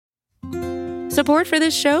Support for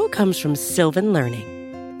this show comes from Sylvan Learning.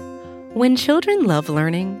 When children love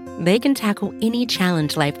learning, they can tackle any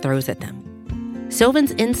challenge life throws at them.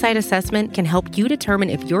 Sylvan's Insight Assessment can help you determine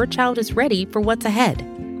if your child is ready for what's ahead.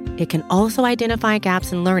 It can also identify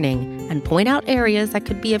gaps in learning and point out areas that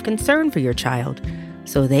could be of concern for your child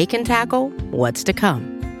so they can tackle what's to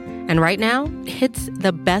come. And right now, it's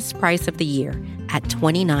the best price of the year at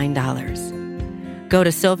 $29. Go to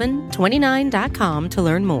sylvan29.com to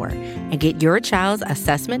learn more and get your child's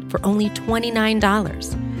assessment for only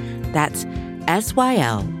 $29. That's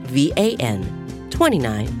SYLVAN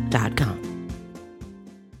 29.com.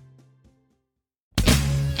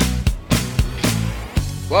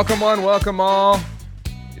 Welcome one, welcome all.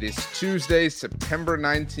 It is Tuesday, September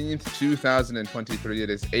 19th, 2023. It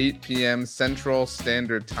is 8 p.m. Central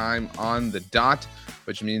Standard Time on the dot,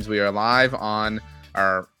 which means we are live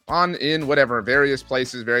in various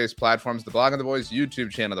places, various platforms, the Blog and the Boys YouTube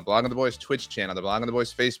channel, the Blog and the Boys Twitch channel, the Blog and the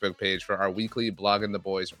Boys Facebook page for our weekly Blog and the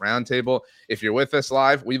Boys Roundtable. If you're with us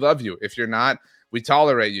live, we love you. If you're not, we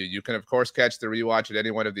tolerate you. You can, of course, catch the rewatch at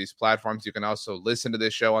any one of these platforms. You can also listen to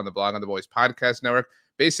this show on the Blog and the Boys Podcast Network.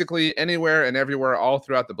 Basically, anywhere and everywhere, all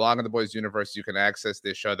throughout the Blog and the Boys universe, you can access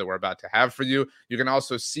this show that we're about to have for you. You can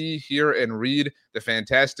also see, hear, and read the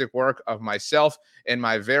fantastic work of myself and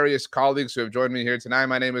my various colleagues who have joined me here tonight.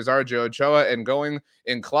 My name is RJ Ochoa, and going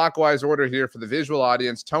in clockwise order here for the visual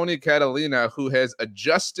audience, Tony Catalina, who has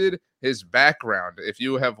adjusted his background. If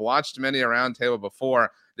you have watched many a Roundtable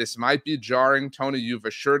before, this might be jarring. Tony, you've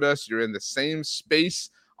assured us you're in the same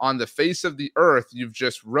space on the face of the earth. You've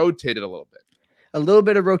just rotated a little bit. A little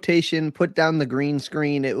bit of rotation, put down the green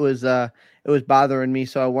screen. It was bothering me,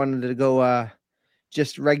 so I wanted to go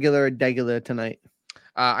just regular tonight.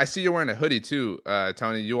 I see you're wearing a hoodie too,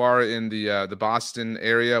 Tony. You are in the Boston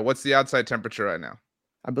area. What's the outside temperature right now?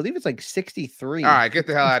 I believe it's like 63. All right, get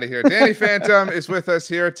the hell out of here. Danny Phantom is with us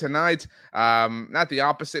here tonight. Not the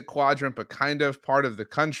opposite quadrant, but kind of part of the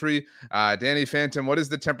country. Danny Phantom, what is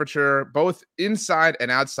the temperature both inside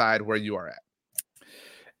and outside where you are at?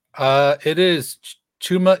 It is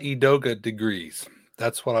Chuma Idoga degrees.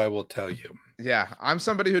 That's what I will tell you. Yeah, I'm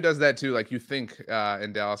somebody who does that too. Like you think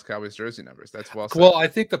in Dallas Cowboys jersey numbers. That's well said. Well, I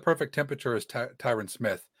think the perfect temperature is Tyron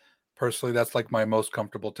Smith. Personally, that's like my most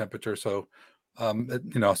comfortable temperature. So,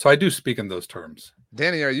 so I do speak in those terms.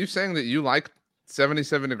 Danny, are you saying that you like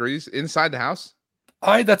 77 degrees inside the house?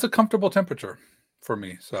 That's a comfortable temperature for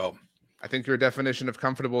me. So I think your definition of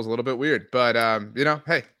comfortable is a little bit weird, but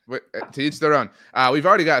hey, to each their own. We've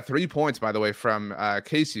already got 3 points, by the way, from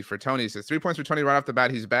Casey for Tony. He says 3 points for Tony right off the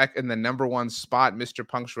bat. He's back in the number one spot, Mr.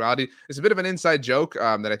 Punctuality. It's a bit of an inside joke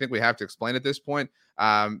that I think we have to explain at this point.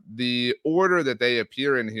 The order that they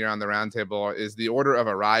appear in here on the Roundtable is the order of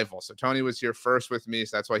arrival. So Tony was here first with me,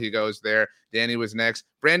 so that's why he goes there. Danny was next.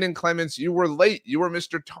 Brandon Clements, you were late. You were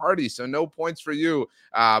Mr. Tardy, so no points for you.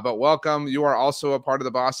 But welcome. You are also a part of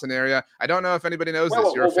the Boston area. I don't know if anybody knows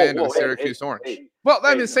this. You're a fan of the Syracuse Orange. Well,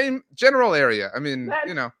 I mean, same general area. I mean,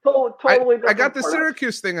 totally. I got the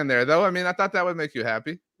Syracuse thing in there, though. I mean, I thought that would make you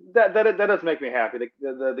happy. That does make me happy.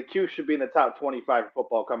 The Q should be in the top 25 for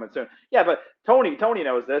football coming soon. Yeah, but Tony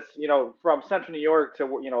knows this. From Central New York to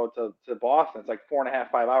Boston, it's like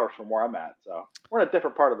 4.5, 5 hours from where I'm at. So we're in a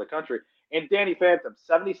different part of the country. And Danny Phantom,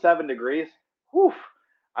 77 degrees. Whew.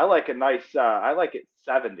 I like a nice. I like it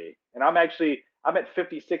 70, and I'm at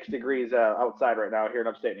 56 degrees outside right now here in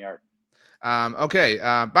upstate New York. Okay.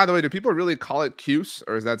 By the way, do people really call it Cuse,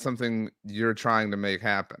 or is that something you're trying to make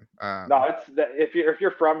happen? No, it's if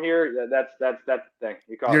you're from here, that's the thing.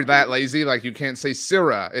 You're that lazy, like you can't say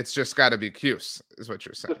Syrah. It's just got to be Cuse, is what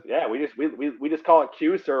you're saying. Yeah, we just call it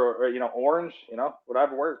Cuse or orange.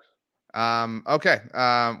 Whatever works. Okay.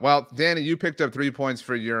 Well, Danny, you picked up 3 points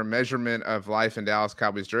for your measurement of life in Dallas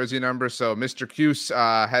Cowboys jersey number. So Mr. Cuse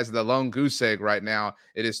has the lone goose egg right now.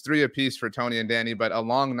 It is 3 apiece for Tony and Danny, but a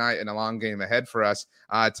long night and a long game ahead for us.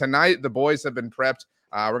 Tonight, the boys have been prepped.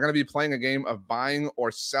 We're going to be playing a game of buying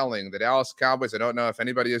or selling. The Dallas Cowboys, I don't know if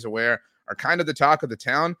anybody is aware, are kind of the talk of the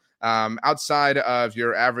town. Outside of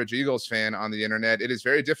your average Eagles fan on the internet, it is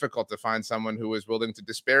very difficult to find someone who is willing to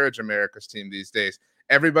disparage America's team these days.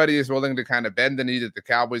 Everybody is willing to kind of bend the knee that the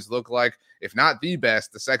Cowboys look like, if not the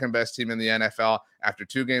best, the second best team in the NFL after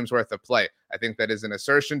 2 games worth of play. I think that is an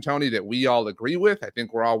assertion, Tony, that we all agree with. I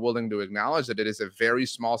think we're all willing to acknowledge that it is a very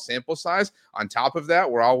small sample size. On top of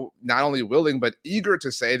that, we're all not only willing, but eager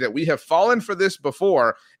to say that we have fallen for this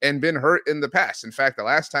before and been hurt in the past. In fact, the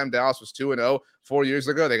last time Dallas was 2-0 4 years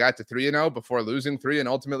ago, they got to 3-0 before losing 3 and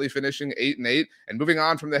ultimately finishing 8-8 and moving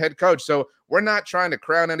on from the head coach. So we're not trying to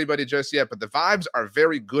crown anybody just yet, but the vibes are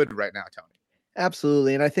very good right now, Tony.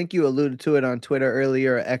 Absolutely. And I think you alluded to it on Twitter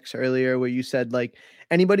earlier, or X earlier, where you said like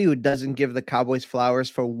anybody who doesn't give the Cowboys flowers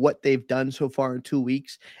for what they've done so far in 2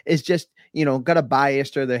 weeks is just, got a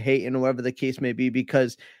bias or they're hating, or whatever the case may be,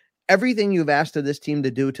 because everything you've asked of this team to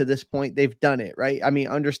do to this point, they've done it, right? I mean,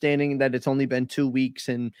 understanding that it's only been 2 weeks,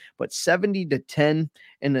 but 70-10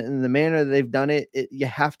 in the manner that they've done it, you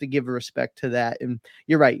have to give respect to that. And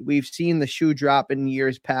you're right. We've seen the shoe drop in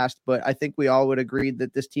years past, but I think we all would agree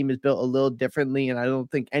that this team is built a little differently. And I don't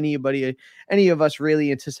think any of us really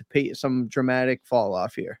anticipate some dramatic fall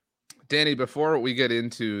off here. Danny, before we get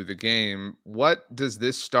into the game, what does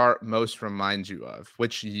this start most remind you of?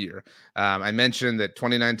 Which year? I mentioned that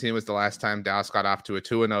 2019 was the last time Dallas got off to a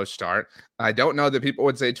 2-0 start. I don't know that people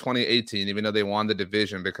would say 2018, even though they won the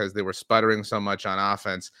division, because they were sputtering so much on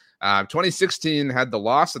offense. 2016 had the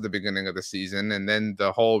loss at the beginning of the season, and then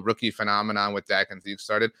the whole rookie phenomenon with Dak and Zeke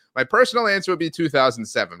started. My personal answer would be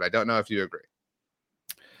 2007, but I don't know if you agree.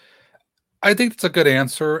 I think it's a good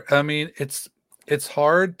answer. I mean, it's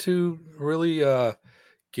hard to really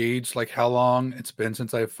gauge like how long it's been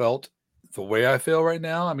since I felt the way I feel right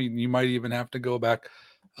now. I mean, you might even have to go back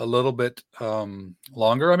a little bit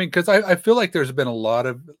longer. I mean, because I feel like there's been a lot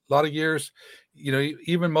of years,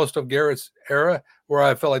 even most of Garrett's era, where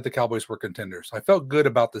I felt like the Cowboys were contenders. I felt good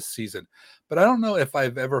about this season, but I don't know if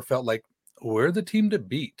I've ever felt like we're the team to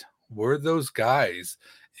beat. We're those guys,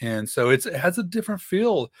 and so it has a different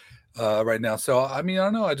feel right now. So, I mean, I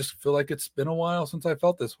don't know. I just feel like it's been a while since I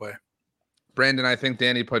felt this way. Brandon, I think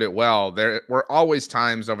Danny put it well. There were always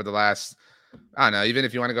times over the last, I don't know, even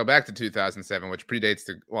if you want to go back to 2007, which predates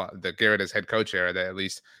the Garrett as head coach era, at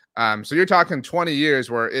least. So you're talking 20 years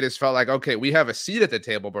where it has felt like, okay, we have a seat at the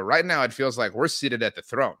table, but right now it feels like we're seated at the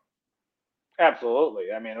throne.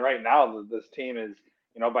 Absolutely. I mean, right now this team is,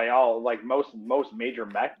 by all, like most major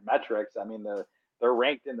metrics, I mean, they're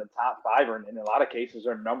ranked in the top 5, or in a lot of cases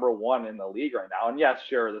are number 1 in the league right now. And yes,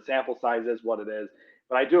 sure, the sample size is what it is.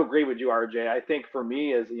 But I do agree with you, RJ. I think for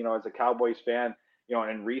me, as a Cowboys fan,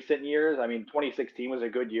 in recent years, I mean, 2016 was a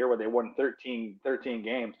good year where they won 13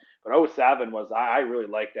 games. But 07 was, I really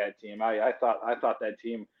liked that team. I thought that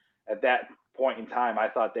team at that point in time, I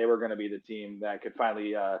thought they were going to be the team that could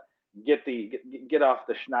finally get off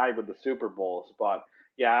the schneid with the Super Bowls. But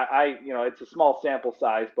yeah, it's a small sample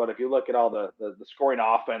size, but if you look at all the scoring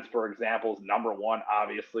offense, for example, is number 1.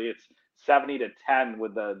 Obviously, it's 70-10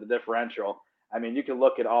 with the differential. I mean, you can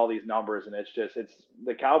look at all these numbers, and it's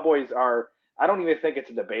the Cowboys are. I don't even think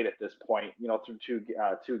it's a debate at this point. Through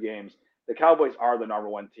two games, the Cowboys are the number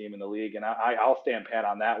 1 team in the league, and I'll stand pat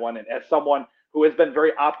on that one. And as someone who has been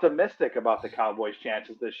very optimistic about the Cowboys'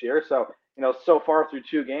 chances this year, so so far through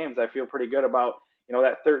 2 games, I feel pretty good about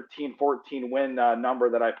that 13-14 win number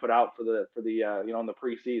that I put out for the in the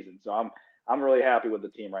preseason. So I'm really happy with the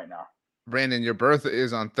team right now. Brandon, your birthday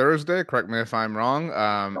is on Thursday. Correct me if I'm wrong.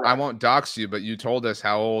 I won't dox you, but you told us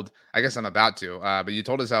how old. I guess I'm about to. But you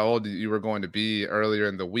told us how old you were going to be earlier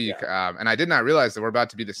in the week, and I did not realize that we're about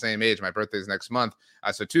to be the same age. My birthday is next month.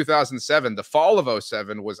 So 2007, the fall of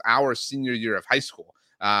 07 was our senior year of high school.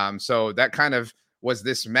 So that kind of was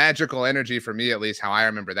this magical energy for me, at least how I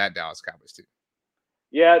remember that Dallas Cowboys team.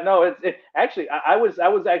 Yeah, no, it actually, I was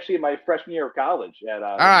actually in my freshman year of college.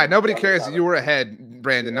 All right, nobody cares that you were ahead,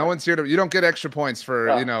 Brandon. Yeah. No one's here you don't get extra points for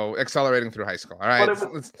accelerating through high school. All right,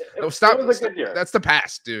 stop. It was a good year. That's the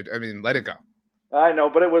past, dude. I mean, let it go. I know,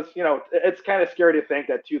 but it was, it's kind of scary to think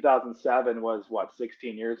that 2007 was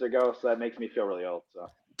 16 years ago. So that makes me feel really old.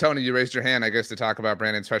 So Tony, you raised your hand, I guess, to talk about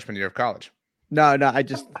Brandon's freshman year of college. No,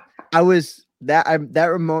 I was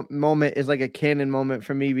that moment is like a canon moment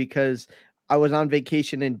for me, because I was on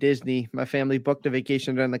vacation in Disney. My family booked a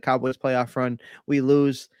vacation during the Cowboys playoff run. We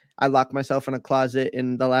lose. I lock myself in a closet,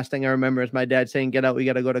 and the last thing I remember is my dad saying, "Get out, we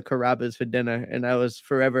got to go to Carrabba's for dinner." And I was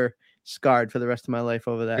forever scarred for the rest of my life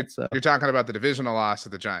over that. So you're talking about the divisional loss to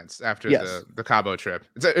the Giants after the Cabo trip.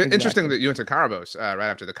 It's interesting that you went to Carrabba's right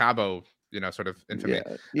after the Cabo, sort of infamy.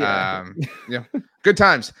 Yeah. Good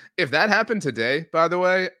times. If that happened today, by the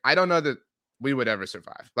way, I don't know that we would ever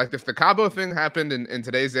survive. Like if the Cabo thing happened in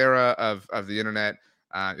today's era of the internet,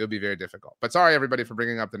 it would be very difficult. But sorry, everybody, for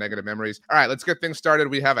bringing up the negative memories. All right, let's get things started.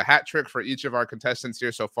 We have a hat trick for each of our contestants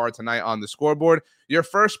here so far tonight on the scoreboard. Your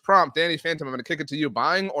first prompt, Danny Phantom, I'm going to kick it to you.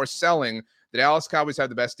 Buying or selling the Dallas Cowboys have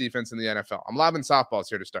the best defense in the NFL? I'm lobbing softballs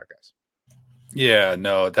here to start, guys. Yeah,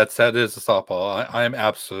 no, that is a softball. I am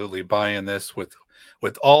absolutely buying this with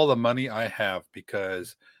all the money I have,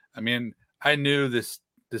 because, I mean, I knew this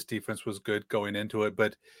defense was good going into it,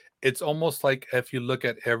 but it's almost like if you look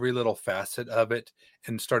at every little facet of it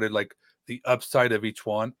and started like the upside of each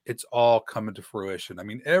one, it's all coming to fruition. I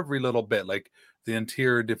mean, every little bit, like the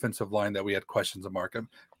interior defensive line that we had questions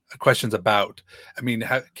about. I mean,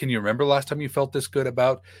 can you remember last time you felt this good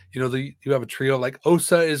about, you have a trio like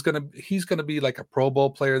Osa he's going to be like a Pro Bowl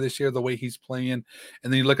player this year, the way he's playing. And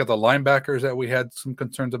then you look at the linebackers that we had some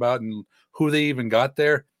concerns about and who they even got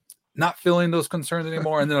there, not feeling those concerns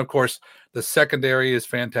anymore. And then of course the secondary is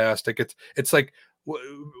fantastic. It's like,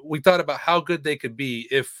 we thought about how good they could be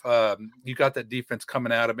if you got that defense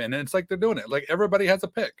coming at them. And it's like, they're doing it. Like everybody has a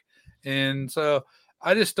pick. And so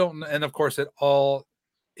I just don't, and of course it all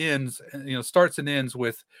starts and ends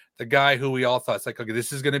with the guy who we all thought, it's like, okay,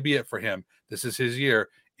 this is going to be it for him. This is his year,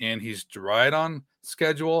 and he's right on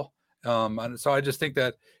schedule. And so I just think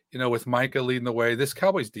that, with Micah leading the way, this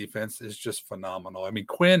Cowboys defense is just phenomenal. I mean,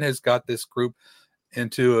 Quinn has got this group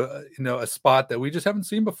into a spot that we just haven't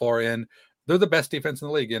seen before, and they're the best defense in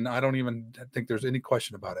the league, and I don't even think there's any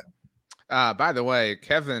question about it. By the way,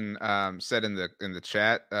 Kevin said in the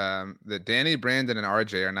chat that Danny, Brandon, and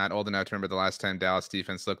RJ are not old enough to remember the last time Dallas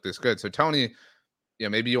defense looked this good. So Tony,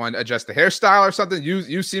 maybe you want to adjust the hairstyle or something.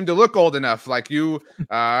 You seem to look old enough, like you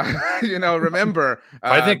remember.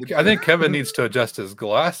 I think Kevin needs to adjust his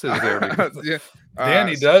glasses there.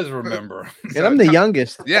 Danny does remember. And I'm the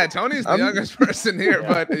youngest. Yeah, Tony's the youngest person here,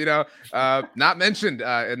 but not mentioned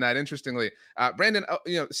in that. Interestingly, Brandon,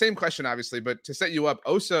 same question, obviously, but to set you up,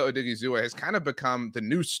 Osa Odigizua has kind of become the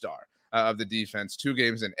new star of the defense 2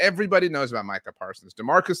 games in. Everybody knows about Micah Parsons.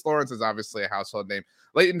 DeMarcus Lawrence is obviously a household name.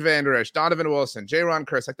 Leighton Vander Esch, Donovan Wilson, Jaron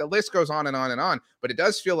Curse, like the list goes on and on and on. But it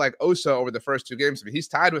does feel like Osa over the first 2 games, he's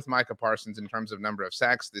tied with Micah Parsons in terms of number of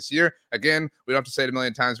sacks this year. Again, we don't have to say it a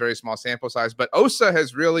million times, very small sample size, but Osa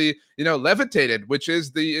has really, levitated, which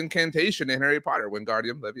is the incantation in Harry Potter,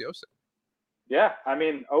 Wingardium Leviosa. Yeah, I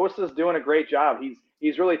mean, Osa's doing a great job.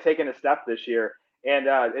 He's really taken a step this year. And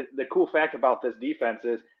the cool fact about this defense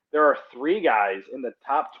is there are 3 guys in the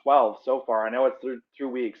top 12 so far. I know it's through 2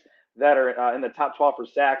 weeks that are in the top 12 for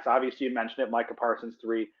sacks. Obviously, you mentioned it, Micah Parsons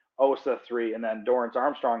 3, Osa 3, and then Dorrance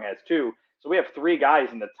Armstrong has 2. So we have 3 guys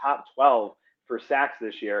in the top 12 for sacks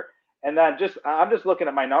this year. And then I'm just looking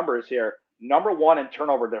at my numbers here. Number 1 in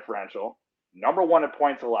turnover differential, number 1 in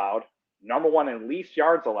points allowed, number 1 in least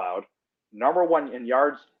yards allowed, number 1 in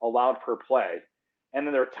yards allowed per play. And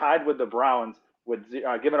then they're tied with the Browns with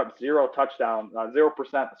giving up 0 touchdowns,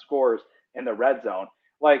 0% scores in the red zone.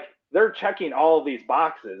 Like, they're checking all of these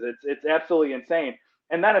boxes. It's absolutely insane.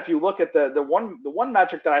 And then if you look at the one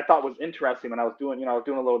metric that I thought was interesting when I was doing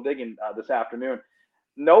a little digging this afternoon,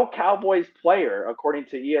 no Cowboys player, according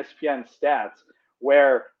to ESPN stats,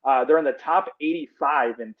 where they're in the top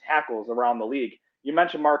 85 in tackles around the league. You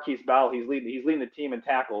mentioned Marquise Bell. He's leading the team in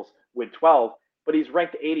tackles with 12, but he's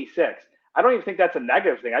ranked 86. I don't even think that's a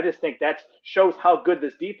negative thing. I just think that shows how good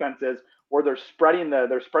this defense is, where they're spreading the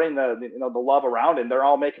love around and they're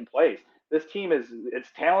all making plays. This team it's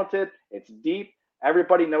talented, it's deep.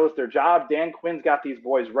 Everybody knows their job. Dan Quinn's got these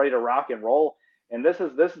boys ready to rock and roll, and this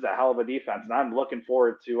is a hell of a defense, and I'm looking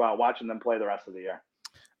forward to watching them play the rest of the year.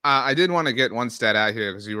 I did want to get one stat out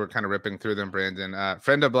here because you were kind of ripping through them, Brandon.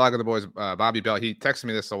 Friend of Blog of the Boys, Bobby Bell, he texted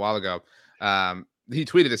me this a while ago. He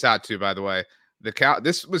tweeted this out too, by the way.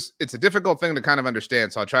 It's a difficult thing to kind of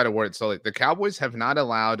understand, so I'll try to word it slowly. The Cowboys have not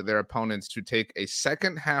allowed their opponents to take a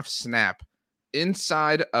second half snap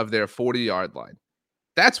inside of their 40-yard line.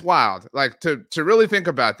 That's wild. Like, to really think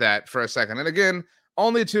about that for a second. And again,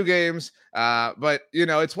 only 2 games, but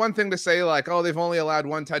it's one thing to say like, oh, they've only allowed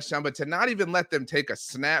 1 touchdown, but to not even let them take a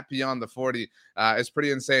snap beyond the 40 is pretty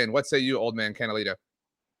insane. What say you, old man Canalito?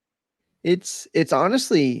 It's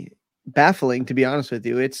honestly baffling, to be honest with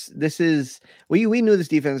you. We knew this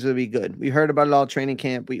defense would be good. We heard about it all training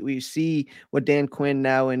camp. We see what Dan Quinn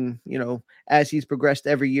now, and as he's progressed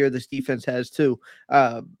every year, this defense has too.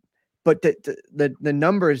 But the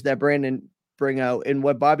numbers that Brandon bring out and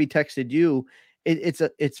what Bobby texted you,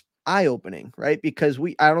 it's eye-opening, right? Because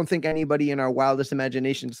I don't think anybody in our wildest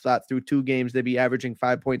imaginations thought through 2 games they'd be averaging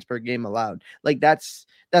 5 points per game allowed. Like, that's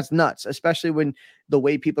nuts, especially when the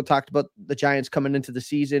way people talked about the Giants coming into the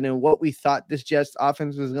season and what we thought this Jets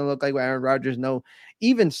offense was going to look like with Aaron Rodgers. No,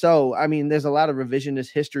 even so, I mean, there's a lot of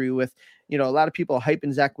revisionist history with, a lot of people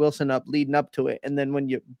hyping Zach Wilson up leading up to it. And then when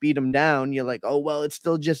you beat him down, you're like, oh, well, it's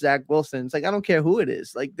still just Zach Wilson. It's like, I don't care who it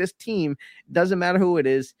is. Like, this team, doesn't matter who it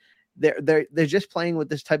is. They're just playing with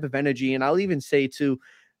this type of energy. And I'll even say too,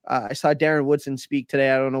 I saw Darren Woodson speak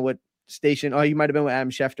today. I don't know what station. Oh, you might've been with Adam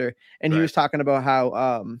Schefter. And He was talking about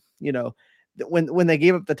how, when they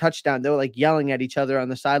gave up the touchdown, they were like yelling at each other on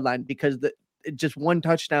the sideline because just one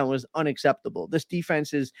touchdown was unacceptable. This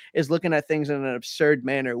defense is looking at things in an absurd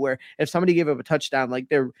manner where if somebody gave up a touchdown, like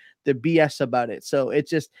they're BS about it. So it's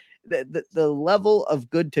just the level of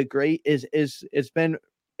good to great it's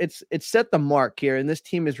set the mark here, and this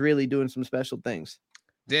team is really doing some special things.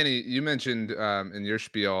 Danny, you mentioned in your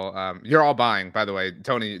spiel, you're all buying, by the way.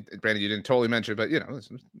 Tony, Brandon, you didn't totally mention, but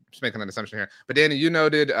just making an assumption here. But Danny, you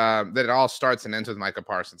noted that it all starts and ends with Micah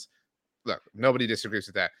Parsons. Look, nobody disagrees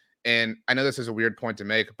with that. And I know this is a weird point to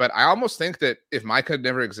make, but I almost think that if Micah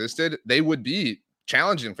never existed, they would be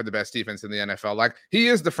challenging for the best defense in the NFL. Like, he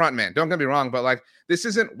is the front man. Don't get me wrong, but like,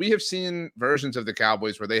 we have seen versions of the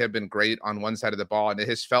Cowboys where they have been great on one side of the ball, and it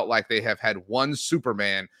has felt like they have had one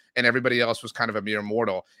Superman and everybody else was kind of a mere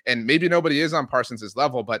mortal. And maybe nobody is on Parsons'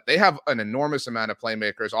 level, but they have an enormous amount of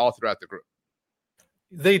playmakers all throughout the group.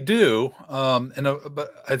 They do.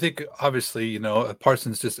 But I think obviously,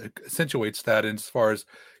 Parsons just accentuates that as far as,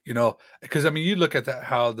 because I mean, you look at that,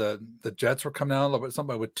 how the Jets were coming out a little bit,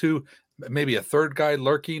 somebody with two, maybe a third guy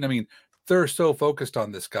lurking. I mean, they're so focused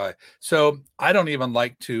on this guy. So I don't even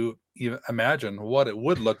like to even imagine what it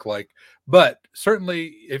would look like. But certainly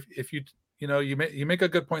if you make a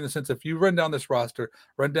good point in the sense, if you run down this roster,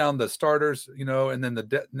 run down the starters, and then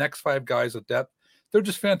the next five guys of depth, they're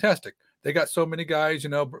just fantastic. They got so many guys,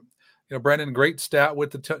 Brandon, great stat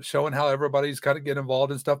with the showing how everybody's got to get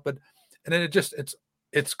involved and stuff. But, and then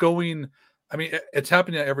it's going, I mean, it's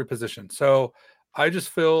happening at every position. So I just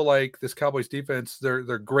feel like this Cowboys defense, they're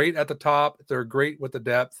great at the top. They're great with the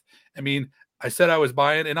depth. I mean, I said I was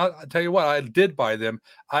buying, and I'll tell you what, I did buy them.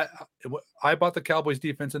 I bought the Cowboys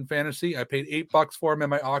defense in fantasy. I paid $8 for them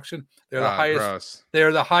in my auction. They're the highest. Gross.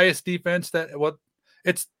 They're the highest defense that's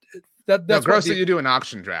gross that you do an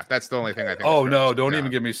auction draft. That's the only thing I think. Oh no, don't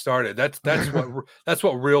even get me started. That's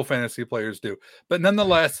what real fantasy players do. But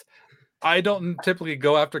nonetheless, I don't typically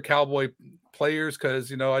go after Cowboy players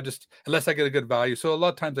because unless I get a good value. So a lot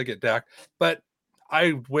of times I get Dak, but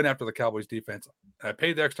I went after the Cowboys defense. I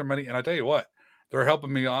paid the extra money, and I tell you what, they're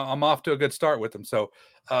helping me. I'm off to a good start with them. So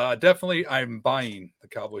definitely, I'm buying the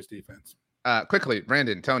Cowboys defense. Quickly,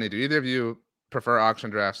 Brandon, Tony, do either of you prefer auction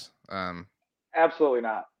drafts? Absolutely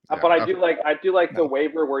not. Yeah, but I do like the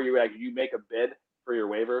waiver where you make a bid for your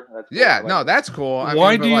waiver. That's cool. That's cool.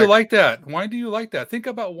 Why do you like that? Why do you like that? Think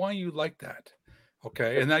about why you like that.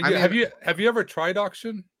 Okay, and now have you ever tried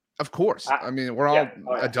auction? Of course. I mean, we're all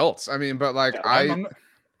adults. I mean, but like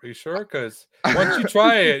are you sure? Because once you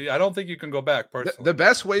try it, I don't think you can go back. Personally, the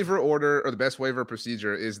best waiver order or the best waiver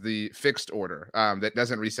procedure is the fixed order that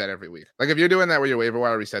doesn't reset every week. Like if you're doing that where your waiver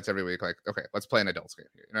wire resets every week, like okay, let's play an adults game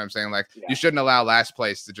here. You know what I'm saying? Like you shouldn't allow last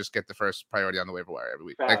place to just get the first priority on the waiver wire every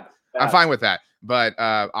week. I'm fine with that, but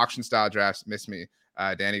auction style drafts miss me.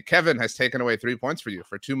 Danny, Kevin has taken away 3 points for you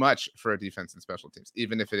for too much for a defense and special teams,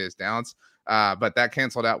 even if it is downs. But that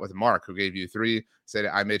canceled out with Mark, who gave you 3, said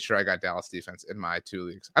I made sure I got Dallas defense in my 2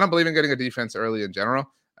 leagues. I don't believe in getting a defense early in general,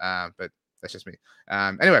 but that's just me.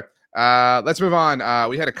 Anyway, let's move on.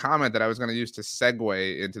 We had a comment that I was going to use to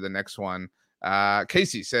segue into the next one.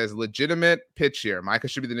 Casey says, legitimate pitch here. Micah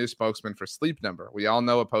should be the new spokesman for Sleep Number. We all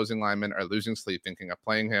know opposing linemen are losing sleep thinking of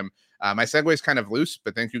playing him. My segue is kind of loose,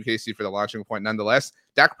 but thank you, Casey, for the launching point nonetheless.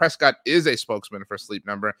 Dak Prescott is a spokesman for Sleep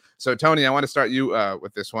Number. So, Tony, I want to start you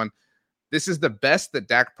with this one. This is the best that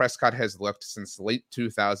Dak Prescott has looked since late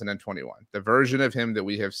 2021. The version of him that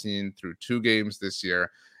we have seen through 2 games this year.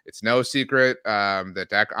 It's no secret that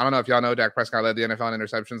Dak, I don't know if y'all know, Dak Prescott led the NFL in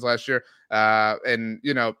interceptions last year and,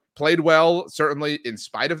 played well, certainly in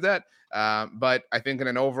spite of that. But I think in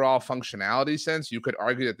an overall functionality sense, you could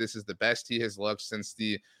argue that this is the best he has looked since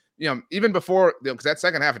even before, because that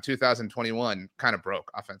second half of 2021 kind of broke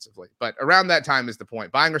offensively. But around that time is the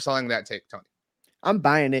point. Buying or selling that take, Tony? I'm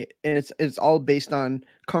buying it, and it's all based on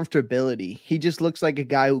comfortability. He just looks like a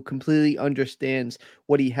guy who completely understands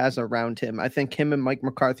what he has around him. I think him and Mike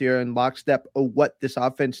McCarthy are in lockstep of what this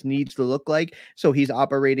offense needs to look like, so he's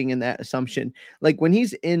operating in that assumption. Like when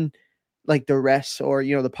he's in like the rest or,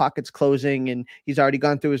 the pocket's closing and he's already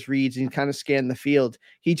gone through his reads and kind of scanned the field,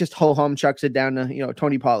 he just ho-hum chucks it down to,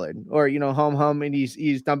 Tony Pollard or, hum, and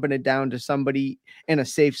he's dumping it down to somebody in a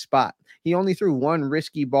safe spot. He only threw one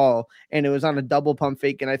risky ball and it was on a double pump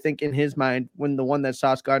fake. And I think in his mind, when the one that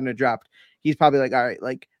Sauce Gardner dropped, he's probably like, all right,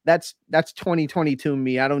 like that's 2022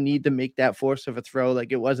 me. I don't need to make that force of a throw.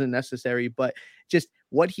 Like it wasn't necessary, but just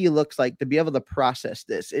what he looks like to be able to process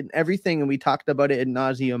this and everything. And we talked about it ad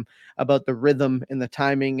nauseum about the rhythm and the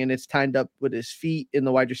timing, and it's timed up with his feet and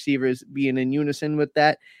the wide receivers being in unison with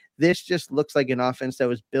that. this just looks like an offense that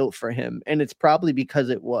was built for him. And it's probably because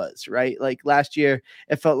it was, right? Like last year,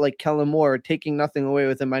 it felt like Kellen Moore, taking nothing away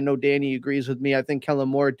with him. I know Danny agrees with me. I think Kellen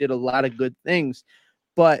Moore did a lot of good things,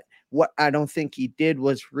 but what I don't think he did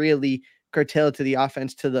was really curtail to the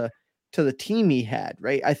offense to the team he had,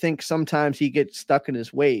 right? I think sometimes he gets stuck in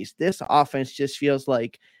his ways. This offense just feels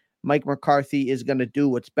like Mike McCarthy is going to do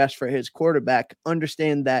what's best for his quarterback.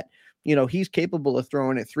 Understand that, he's capable of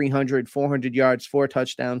throwing it 300, 400 yards, 4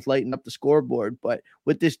 touchdowns, lighting up the scoreboard. But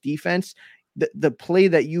with this defense, the play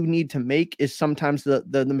that you need to make is sometimes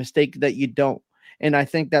the mistake that you don't. And I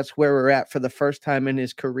think that's where we're at for the first time in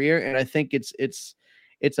his career. And I think it's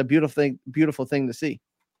a beautiful thing to see.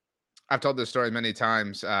 I've told this story many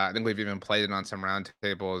times. I think we've even played it on some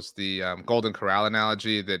roundtables. The Golden Corral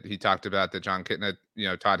analogy that he talked about, that John Kitna,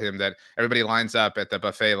 taught him, that everybody lines up at the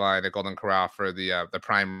buffet line at Golden Corral for the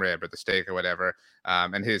prime rib or the steak or whatever.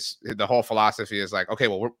 And the whole philosophy is like, okay,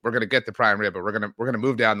 well, we're gonna get the prime rib, but we're gonna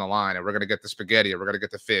move down the line, and we're gonna get the spaghetti, or we're gonna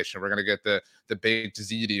get the fish, and we're gonna get the baked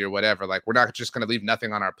ziti or whatever. Like, we're not just gonna leave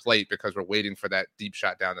nothing on our plate because we're waiting for that deep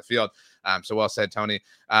shot down the field. So well said, Tony.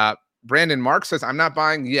 Brandon Mark says, I'm not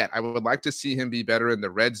buying yet. I would like to see him be better in the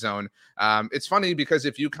red zone. It's funny because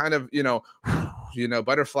if you kind of,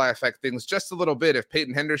 butterfly effect things just a little bit, if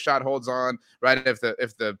Peyton Hendershot holds on, right, if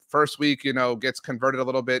the first week, gets converted a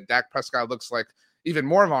little bit, Dak Prescott looks like even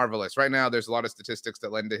more marvelous. Right now, there's a lot of statistics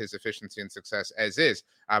that lend to his efficiency and success, as is.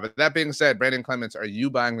 But that being said, Brandon Clements, are you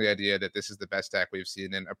buying the idea that this is the best Dak we've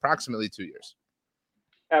seen in approximately 2 years?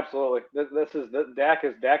 Absolutely. Dak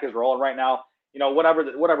is rolling right now.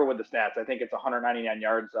 Whatever with the stats, I think it's 199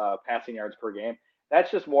 yards, passing yards per game. That's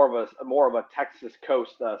just more of a Texas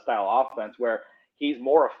Coast style offense where he's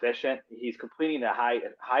more efficient. He's completing the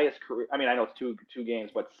highest career. I mean, I know it's two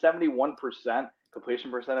games, but 71% completion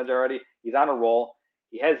percentage already. He's on a roll.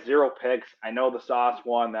 He has 0 picks. I know the Sauce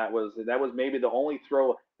one, that was maybe the only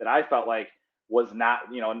throw that I felt like was not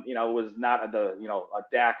was not a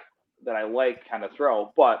Dak that I like kind of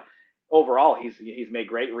throw, but overall, he's made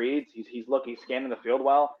great reads. He's scanning the field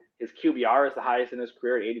well. His QBR is the highest in his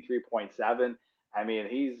career at 83.7. I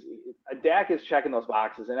mean, Dak is checking those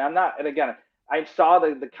boxes. And again, I saw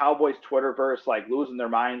the Cowboys Twitterverse like losing their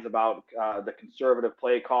minds about the conservative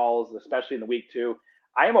play calls, especially in the week 2.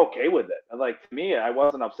 I am okay with it. Like, to me, I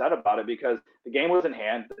wasn't upset about it because the game was in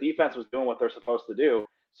hand. The defense was doing what they're supposed to do.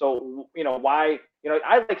 So, why,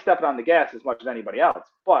 I like stepping on the gas as much as anybody else,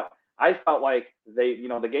 but I felt like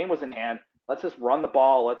the game was in hand. Let's just run the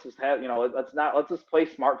ball. Let's just let's just play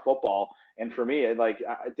smart football. And for me,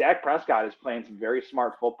 Dak Prescott is playing some very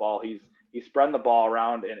smart football. He's spreading the ball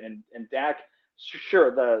around, and Dak, sure,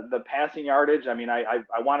 the passing yardage. I mean, I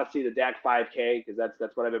want to see the Dak 5K because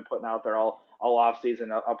that's what I've been putting out there all off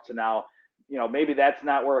season up to now. Maybe that's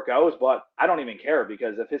not where it goes, but I don't even care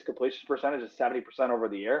because if his completion percentage is 70% over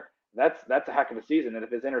the year, that's a heck of a season. And if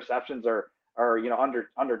his interceptions are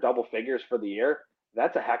under double figures for the year,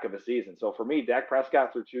 that's a heck of a season. So for me, Dak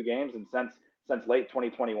Prescott through 2 games and since late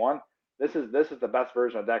 2021, this is the best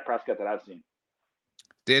version of Dak Prescott that I've seen.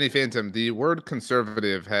 Danny Phantom, the word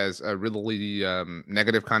conservative has a really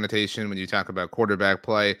negative connotation when you talk about quarterback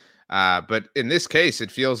play. But in this case,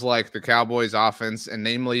 it feels like the Cowboys offense, and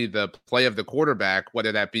namely the play of the quarterback,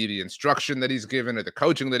 whether that be the instruction that he's given or the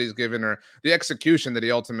coaching that he's given or the execution that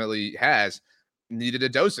he ultimately has, needed a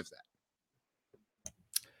dose of that.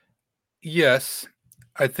 Yes,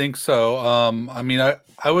 I think so. I mean,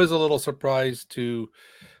 I was a little surprised to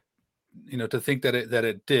think that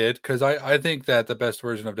it did, because I think that the best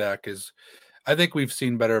version of Dak is, I think we've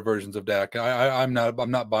seen better versions of Dak. I'm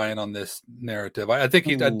not buying on this narrative. I think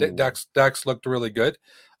Dak's looked really good,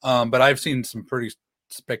 but I've seen some pretty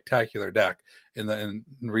spectacular Dak in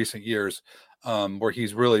recent years, where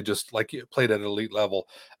he's really just like played at an elite level.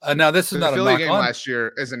 Now this is not the a Philly knock game on last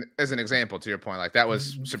year as an example, to your point. Like, that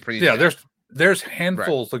was supreme. Yeah, there's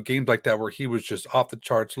handfuls of games like that where he was just off the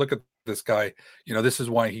charts. Look at this guy. This is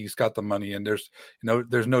why he's got the money, and there's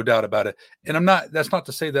no doubt about it. And that's not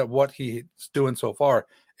to say that what he's doing so far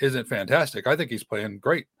isn't fantastic. I think he's playing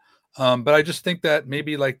great. But I just think that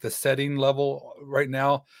maybe like the setting level right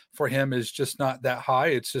now for him is just not that high.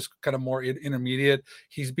 It's just kind of more intermediate.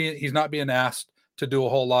 He's not being asked to do a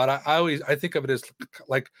whole lot. I think of it as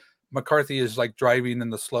like McCarthy is like driving in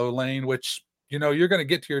the slow lane, which you're going to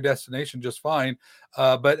get to your destination just fine.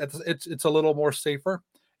 But it's a little more safer,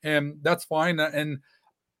 and that's fine. And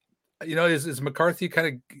is McCarthy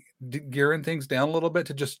kind of gearing things down a little bit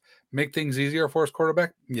to just make things easier for his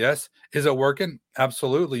quarterback? Yes. Is it working?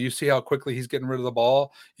 Absolutely. You see how quickly he's getting rid of the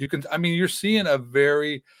ball. You're seeing a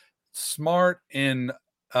very smart and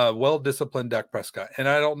well-disciplined Dak Prescott. And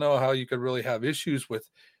I don't know how you could really have issues with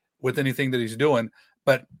with anything that he's doing,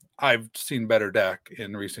 but I've seen better Dak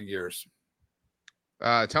in recent years.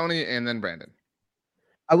 Tony and then Brandon.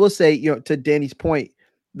 I will say, to Danny's point,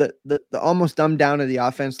 the almost dumbed down of the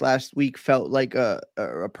offense last week felt like a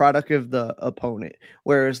product of the opponent.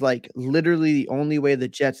 Whereas, like, literally the only way the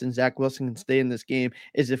Jets and Zach Wilson can stay in this game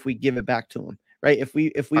is if we give it back to them, right? If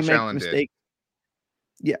we Josh make Allen mistakes,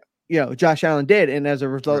 Josh Allen did, and as a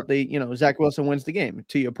result, Zach Wilson wins the game.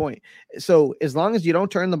 To your point, so as long as you don't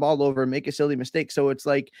turn the ball over and make a silly mistake, so it's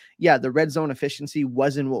like, the red zone efficiency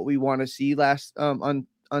wasn't what we want to see last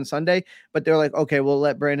on Sunday, but they're like, okay, we'll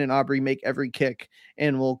let Brandon Aubrey make every kick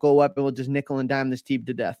and we'll go up and we'll just nickel and dime this team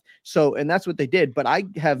to death. So, and that's what they did. But I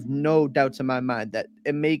have no doubts in my mind that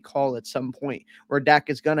it may call at some point where Dak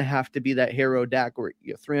is going to have to be that hero Dak where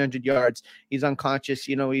 300 yards, he's unconscious,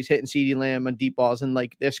 he's hitting CeeDee Lamb on deep balls and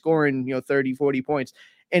like they're scoring, 30, 40 points.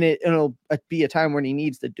 And it'll be a time when he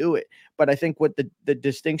needs to do it. But I think what the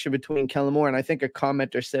distinction between Kellen Moore, and I think a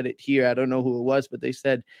commenter said it here, I don't know who it was, but they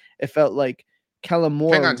said it felt like Kellen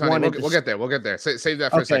Moore. Hang on, Tony. We'll get there. We'll get there. Save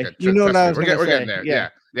that for a second. You know what I was We're getting there. Yeah.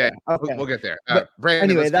 Okay. We'll get there. Brandon,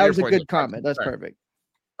 anyway, that was a good comment. That's perfect.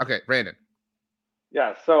 Okay, Brandon.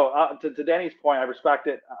 Yeah. So to Danny's point, I respect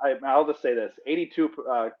it. I'll just say this: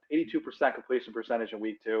 82% completion percentage in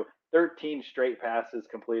week 2, 13 straight passes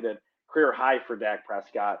completed, career high for Dak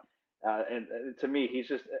Prescott. And to me, he's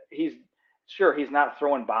not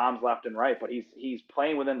throwing bombs left and right, but he's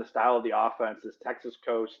playing within the style of the offense, this Texas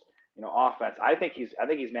Coast offense. I think he's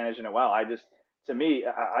managing it well. I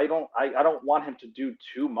don't want him to do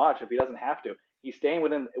too much if he doesn't have to. He's staying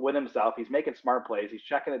with himself. He's making smart plays. He's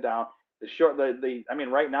checking it down.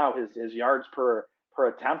 Right now his yards per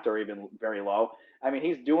attempt are even very low. I mean,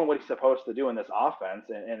 he's doing what he's supposed to do in this offense.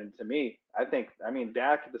 And to me,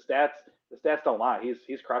 Dak, the stats don't lie.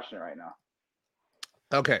 He's crushing it right now.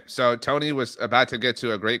 Okay, so Tony was about to get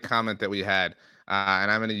to a great comment that we had,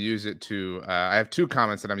 and I'm going to use it to I have 2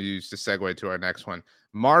 comments that I'm going to use to segue to our next one.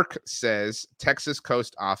 Mark says Texas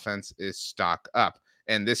Coast offense is stock up.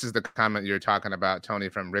 And this is the comment you're talking about, Tony,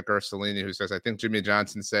 from Rick Ursulini, who says, I think Jimmy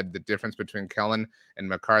Johnson said the difference between Kellen and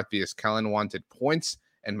McCarthy is Kellen wanted points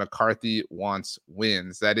and McCarthy wants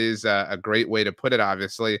wins. That is a great way to put it,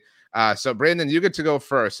 obviously. So, Brandon, you get to go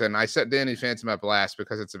first. And I set Danny Phantom up last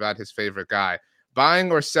because it's about his favorite guy.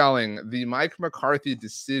 Buying or selling, the Mike McCarthy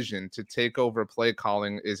decision to take over play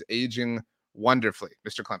calling is aging wonderfully.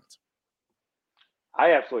 Mr. Clements.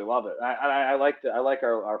 I absolutely love it. I like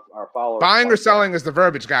our followers. Buying or selling is the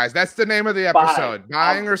verbiage, guys. That's the name of the episode.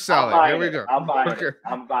 Buying or selling. Here we go. I'm buying it.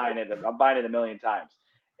 I'm buying it a million times.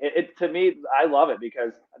 It to me, I love it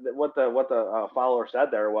because what the follower said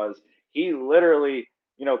there was he literally,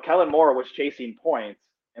 Kellen Moore was chasing points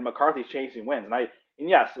and McCarthy's chasing wins. And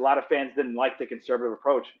yes, a lot of fans didn't like the conservative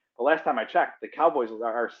approach. But last time I checked, the Cowboys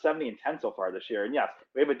are 70-10 so far this year. And yes,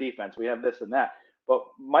 we have a defense. We have this and that. But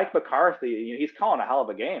Mike McCarthy, he's calling a hell of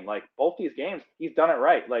a game. Like both these games, he's done it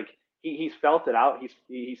right. Like he's felt it out.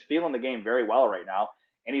 He's feeling the game very well right now.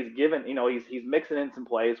 And he's given, he's mixing in some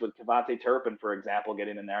plays with Kevontae Turpin, for example,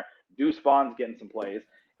 getting in there. Deuce Vaughn's getting some plays.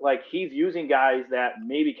 Like he's using guys that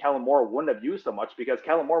maybe Kellen Moore wouldn't have used so much because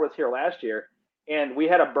Kellen Moore was here last year. And we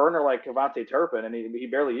had a burner like Kevontae Turpin, and he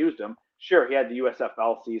barely used him. Sure, he had the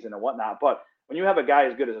USFL season and whatnot, but when you have a guy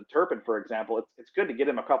as good as a Turpin, for example, it's good to get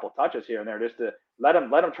him a couple touches here and there just to let him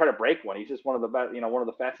try to break one. He's just one of the best, one of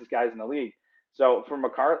the fastest guys in the league. So for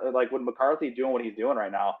McCarthy, like with McCarthy doing what he's doing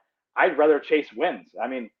right now, I'd rather chase wins. I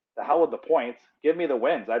mean, the hell with the points. Give me the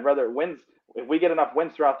wins. I'd rather wins. If we get enough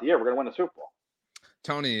wins throughout the year, we're going to win the Super Bowl.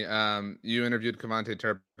 Tony, you interviewed Kevontae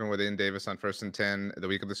Turpin with Ian Davis on 1st and 10 the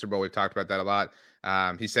week of the Super Bowl. We've talked about that a lot.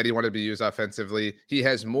 He said he wanted to be used offensively. He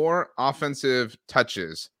has more offensive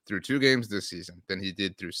touches through 2 games this season than he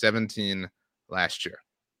did through 17 last year.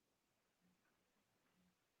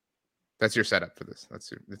 That's your setup for this.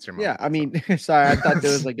 That's your moment. Yeah, I mean, sorry, I thought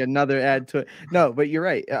there was like another add to it. No, but you're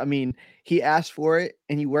right. I mean, he asked for it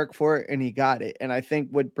and he worked for it and he got it. And I think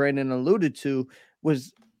what Brandon alluded to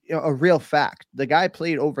was a real fact. The guy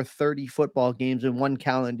played over 30 football games in 1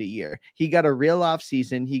 calendar year. He got a real off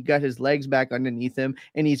season. He got his legs back underneath him,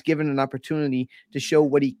 and he's given an opportunity to show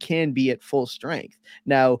what he can be at full strength.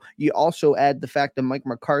 Now, you also add the fact that Mike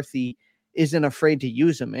McCarthy isn't afraid to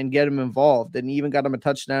use him and get him involved, and even got him a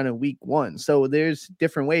touchdown in week 1. So there's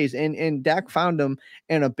different ways, and Dak found him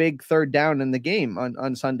in a big 3rd down in the game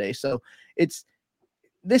on Sunday. So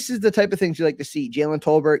this is the type of things you like to see. Jalen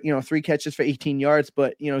Tolbert, 3 catches for 18 yards,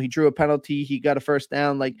 but, he drew a penalty. He got a 1st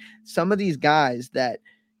down. Like some of these guys that,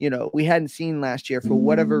 we hadn't seen last year for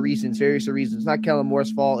whatever reasons, various reasons. It's not Kellen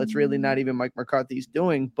Moore's fault. It's really not even Mike McCarthy's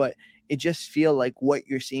doing, but it just feels like what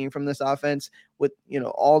you're seeing from this offense with,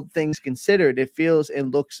 all things considered, it feels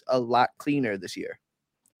and looks a lot cleaner this year.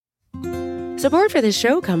 Support for this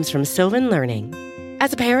show comes from Sylvan Learning.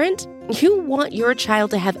 As a parent, you want your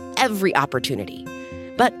child to have every opportunity,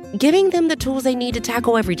 but giving them the tools they need to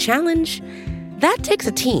tackle every challenge, that takes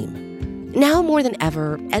a team. Now more than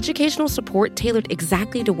ever, educational support tailored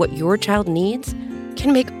exactly to what your child needs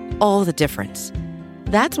can make all the difference.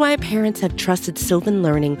 That's why parents have trusted Sylvan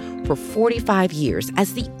Learning for 45 years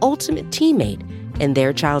as the ultimate teammate in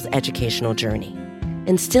their child's educational journey,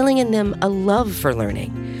 instilling in them a love for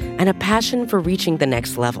learning and a passion for reaching the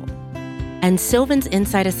next level. And Sylvan's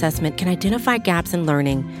Insight Assessment can identify gaps in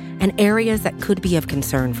learning and areas that could be of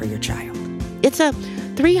concern for your child. It's a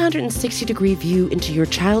 360-degree view into your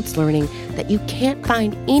child's learning that you can't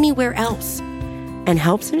find anywhere else, and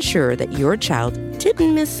helps ensure that your child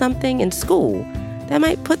didn't miss something in school that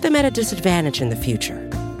might put them at a disadvantage in the future.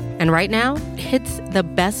 And right now, it's the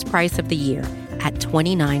best price of the year at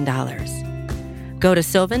 $29. Go to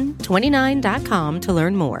sylvan29.com to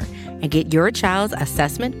learn more and get your child's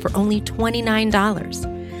assessment for only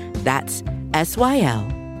 $29. That's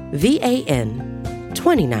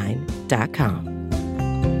SYLVAN29.com.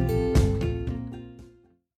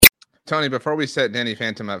 Tony, before we set Danny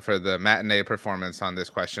Phantom up for the matinee performance on this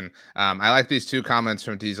question, I like these two comments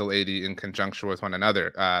from Diesel 80 in conjunction with one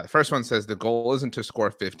another. First one says, the goal isn't to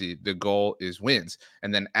score 50. The goal is wins.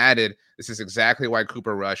 And then added, this is exactly why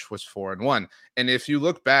Cooper Rush was 4-1. And if you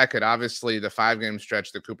look back at obviously the 5-game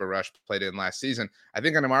stretch that Cooper Rush played in last season, I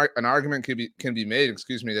think an argument can be made,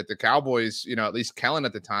 that the Cowboys, at least Kellen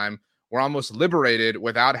at the time, were almost liberated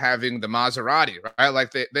without having the Maserati, right?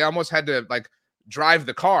 Like they almost had to drive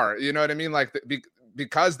the car, you know what I mean?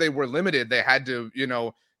 Because they were limited, they had to,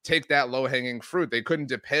 take that low-hanging fruit. They couldn't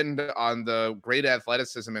depend on the great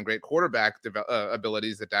athleticism and great quarterback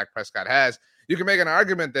abilities that Dak Prescott has. You can make an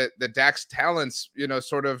argument that Dak's talents,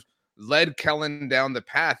 sort of led Kellen down the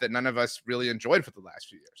path that none of us really enjoyed for the last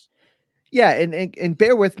few years. Yeah, and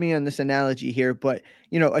bear with me on this analogy here, but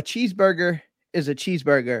a cheeseburger is a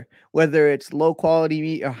cheeseburger, whether it's low quality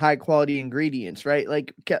meat or high quality ingredients, right?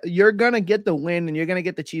 Like, you're going to get the win and you're going to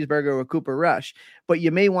get the cheeseburger with Cooper Rush, but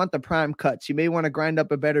you may want the prime cuts. You may want to grind up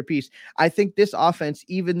a better piece. I think this offense,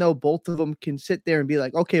 even though both of them can sit there and be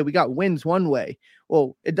like, okay, we got wins one way.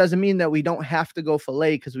 Well, it doesn't mean that we don't have to go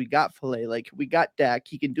filet because we got filet. Like, we got Dak.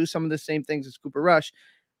 He can do some of the same things as Cooper Rush.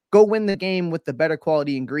 Go win the game with the better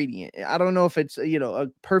quality ingredient. I don't know if it's, a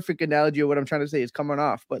perfect analogy of what I'm trying to say is coming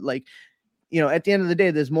off, but at the end of the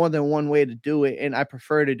day, there's more than one way to do it, and I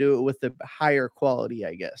prefer to do it with the higher quality,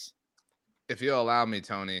 I guess. If you'll allow me,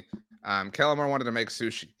 Tony, Kellen Moore wanted to make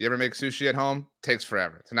sushi. You ever make sushi at home? Takes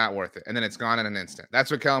forever. It's not worth it. And then it's gone in an instant.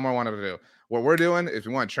 That's what Kellen Moore wanted to do. What we're doing is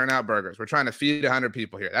we want to churn out burgers. We're trying to feed 100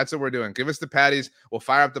 people here. That's what we're doing. Give us the patties. We'll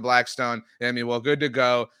fire up the Blackstone. Well, good to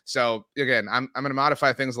go. So again, I'm going to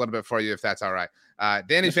modify things a little bit for you if that's all right.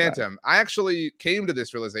 Danny that's Phantom, right. I actually came to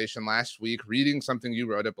this realization last week reading something you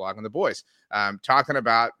wrote at Blog on the Boys, talking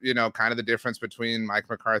about, kind of the difference between Mike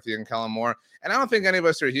McCarthy and Kellen Moore. And I don't think any of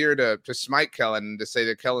us are here to smite Kellen and to say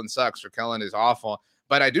that Kellen sucks or Kellen is awful.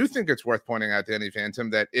 But I do think it's worth pointing out, Danny Phantom,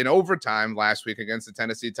 that in overtime last week against the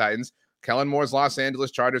Tennessee Titans, Kellen Moore's Los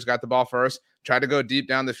Angeles Chargers got the ball first, tried to go deep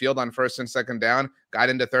down the field on first and second down, got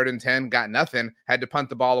into 3rd and 10, got nothing, had to punt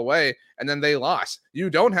the ball away, and then they lost.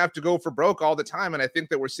 You don't have to go for broke all the time, and I think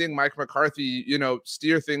that we're seeing Mike McCarthy,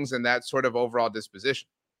 steer things in that sort of overall disposition.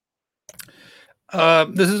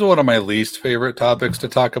 This is one of my least favorite topics to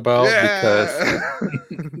talk about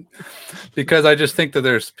because I just think that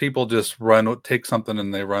there's people just take something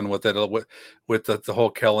and they run with it with the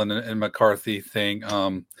whole Kellen and McCarthy thing.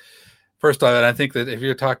 First off, and I think that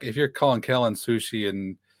if you're calling Kellen sushi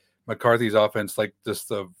and McCarthy's offense like just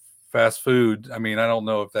the fast food, I mean, I don't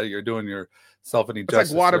know if that you're doing yourself any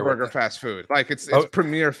justice. It's like Whataburger fast food. Like it's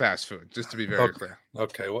premier fast food, just to be very clear.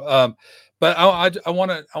 Okay. Well, but I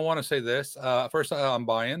want to say this. First, I'm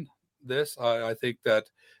buying this. I think that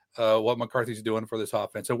what McCarthy's doing for this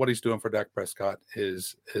offense and what he's doing for Dak Prescott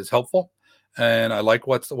is helpful. And I like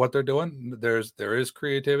what they're doing. There is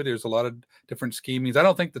creativity. There's a lot of different schemings. I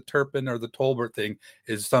don't think the Turpin or the Tolbert thing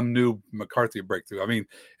is some new McCarthy breakthrough. I mean,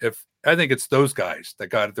 I think it's those guys that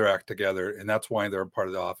got their act together, and that's why they're a part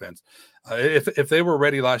of the offense. If they were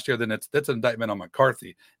ready last year, then that's an indictment on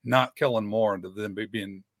McCarthy, not Kellen Moore, and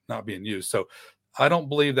them not being used. So I don't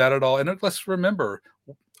believe that at all. And let's remember,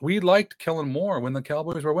 we liked Kellen Moore when the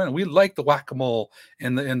Cowboys were winning. We liked the whack-a-mole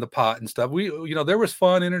in the pot and stuff. There was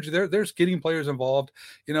fun energy there. There's getting players involved,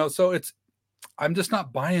 so I'm just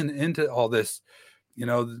not buying into all this, you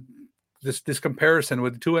know, this comparison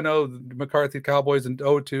with 2-0 McCarthy Cowboys and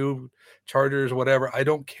 0-2 Chargers, whatever. I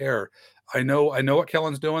don't care. I know what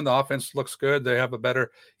Kellen's doing. The offense looks good. They have a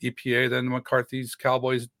better EPA than McCarthy's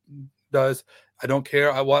Cowboys does. I don't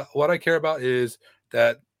care. What I care about is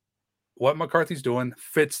that what McCarthy's doing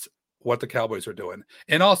fits what the Cowboys are doing.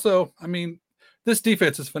 And also, I mean, this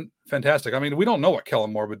defense is fantastic. I mean, we don't know what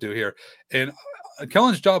Kellen Moore would do here. And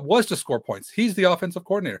Kellen's job was to score points. He's the offensive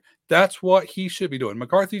coordinator. That's what he should be doing.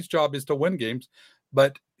 McCarthy's job is to win games.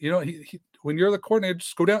 But, you know, when you're the coordinator,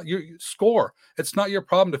 just go down, you score. It's not your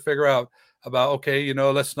problem to figure out about, okay, you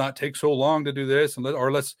know, let's not take so long to do this,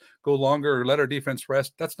 or let's go longer, or let our defense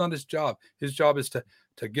rest. That's not his job. His job is to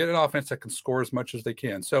get an offense that can score as much as they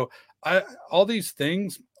can. So all these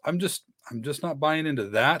things, I'm just not buying into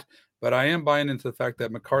that, but I am buying into the fact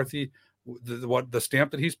that McCarthy, the stamp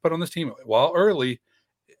that he's put on this team, while early,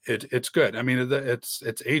 it's good. I mean, it's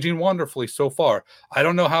aging wonderfully so far. I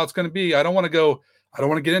don't know how it's going to be. I don't want to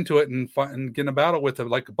get into it and get in a battle with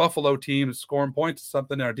like a Buffalo team scoring points or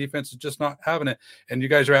something, and our defense is just not having it. And you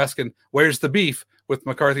guys are asking, where's the beef with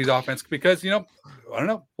McCarthy's offense? Because, you know, I don't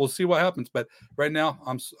know. We'll see what happens. But right now,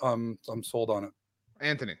 I'm sold on it.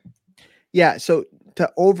 Anthony. Yeah. So to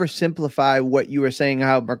oversimplify what you were saying,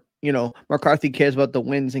 how McCarthy cares about the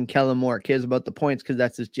wins and Kellen Moore cares about the points because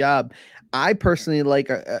that's his job. I personally like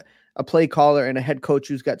a play caller and a head coach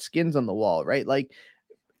who's got skins on the wall, right? Like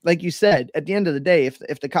you said, at the end of the day,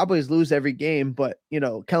 if the Cowboys lose every game, but, you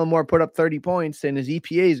know, Kellen Moore put up 30 points and his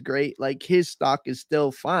EPA is great, like his stock is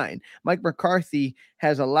still fine. Mike McCarthy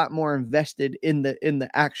has a lot more invested in the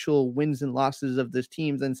actual wins and losses of this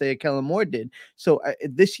team than, say, Kellen Moore did. So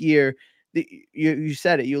this year, you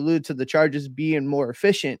said it, you alluded to the Chargers being more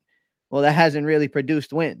efficient. Well, that hasn't really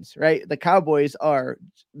produced wins, right? The Cowboys are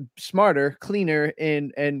smarter, cleaner,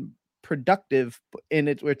 and productive in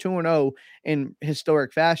it. We're 2-0 in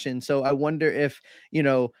historic fashion. So I wonder if, you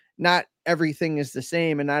know, not everything is the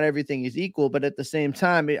same and not everything is equal, but at the same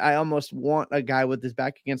time, I almost want a guy with his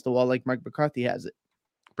back against the wall like Mike McCarthy has it.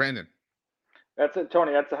 Brandon. That's it,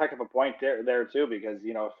 Tony. That's a heck of a point there too, because,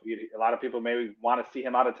 you know, a lot of people maybe want to see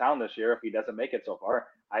him out of town this year if he doesn't make it so far.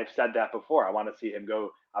 I've said that before. I want to see him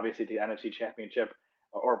go, obviously, to the NFC Championship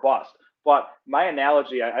or bust. But my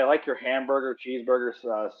analogy, I like your hamburger, cheeseburger,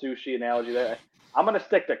 sushi analogy there. I'm going to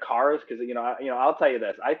stick to cars because, I'll tell you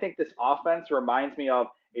this. I think this offense reminds me of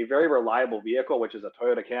a very reliable vehicle, which is a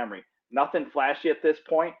Toyota Camry. Nothing flashy at this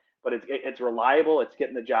point, but it's reliable. It's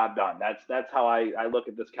getting the job done. That's how I look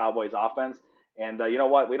at this Cowboys offense. And you know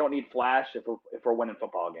what? We don't need flash if we're winning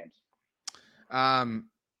football games. I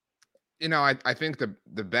think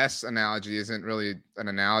the best analogy isn't really an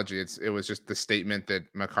analogy. It was just the statement that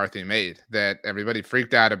McCarthy made that everybody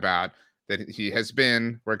freaked out about, that he has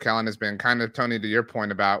been where Kellen has been. Kind of, Tony, to your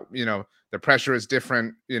point about, you know, the pressure is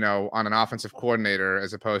different, you know, on an offensive coordinator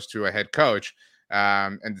as opposed to a head coach.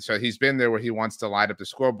 And so he's been there where he wants to light up the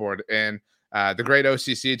scoreboard. And the great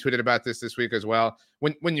OCC tweeted about this week as well.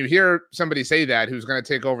 When you hear somebody say that, who's going to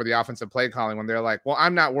take over the offensive play calling, when they're like, well,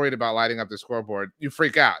 I'm not worried about lighting up the scoreboard, you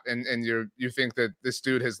freak out and you think that this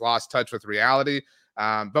dude has lost touch with reality.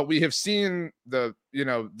 But we have seen the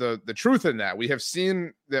truth in that. We have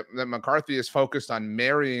seen that McCarthy is focused on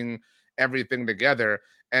marrying everything together.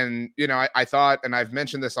 And, you know, I thought, and I've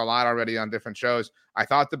mentioned this a lot already on different shows, I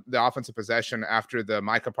thought the offensive possession after the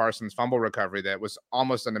Micah Parsons fumble recovery that was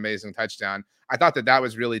almost an amazing touchdown, I thought that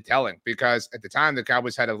was really telling, because at the time the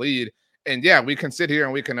Cowboys had a lead. And yeah, we can sit here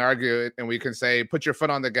and we can argue it and we can say, put your foot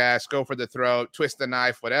on the gas, go for the throat, twist the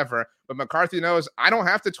knife, whatever. But McCarthy knows I don't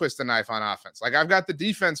have to twist the knife on offense. Like, I've got the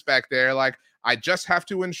defense back there. Like, I just have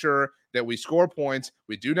to ensure that we score points.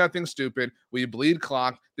 We do nothing stupid. We bleed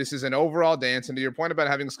clock. This is an overall dance. And to your point about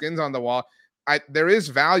having skins on the wall, there is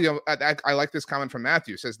value. I like this comment from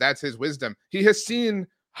Matthew. Says that's his wisdom. He has seen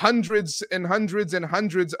hundreds and hundreds and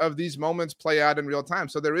hundreds of these moments play out in real time.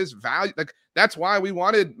 So there is value. Like, that's why we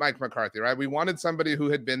wanted Mike McCarthy, right? We wanted somebody who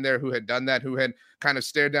had been there, who had done that, who had kind of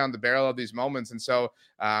stared down the barrel of these moments. And so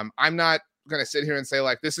I'm not going to sit here and say,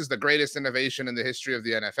 like, this is the greatest innovation in the history of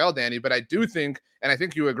the NFL, Danny, but I do think, and I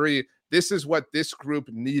think you agree, this is what this group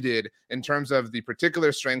needed in terms of the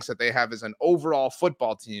particular strengths that they have as an overall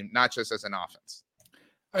football team, not just as an offense.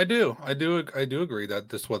 I do agree that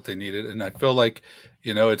this is what they needed. And I feel like,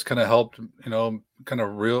 you know, it's kind of helped, you know, kind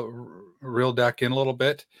of reel Dak in a little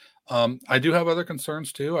bit. I do have other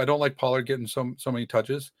concerns too. I don't like Pollard getting so many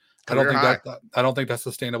touches. I don't think that's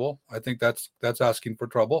sustainable. I think that's asking for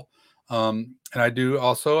trouble. And I do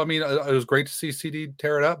also, I mean, it was great to see CD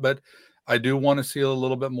tear it up, but I do want to see a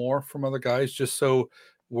little bit more from other guys, just so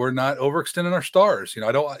we're not overextending our stars.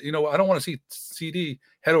 I don't want to see CD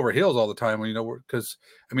head over heels all the time. Because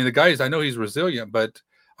the guys, I know he's resilient, but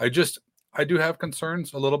I do have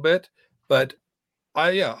concerns a little bit. But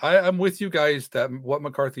I'm with you guys that what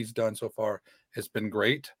McCarthy's done so far has been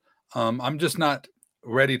great. I'm just not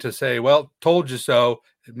ready to say, well, told you so.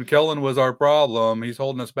 McKellen was our problem. He's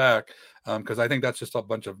holding us back, because I think that's just a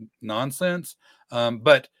bunch of nonsense.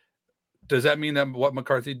 But does that mean that what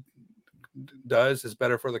McCarthy does is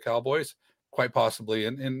better for the Cowboys? Quite possibly.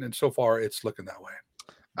 And so far it's looking that way.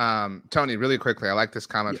 Tony, really quickly, I like this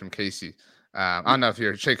comment from Casey. I don't know if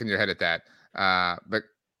you're shaking your head at that, but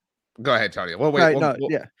go ahead, Tony. We'll wait.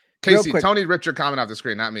 Casey, Tony ripped your comment off the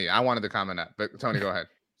screen, not me. I wanted the comment up, but Tony, go ahead.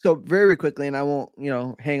 So very quickly, and I won't,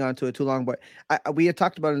 hang on to it too long, but we had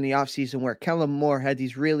talked about in the offseason where Kellen Moore had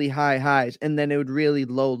these really high highs and then it would really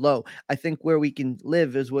low. I think where we can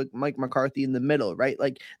live is with Mike McCarthy in the middle, right?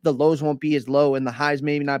 Like the lows won't be as low and the highs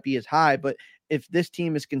maybe not be as high, but if this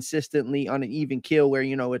team is consistently on an even keel where,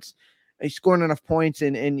 it's scoring enough points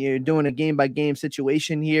and you're doing a game by game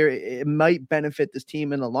situation here, it might benefit this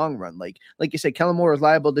team in the long run. Like you said, Kellen Moore is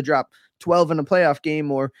liable to drop 12 in a playoff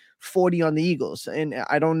game or 40 on the Eagles. And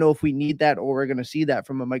I don't know if we need that or we're going to see that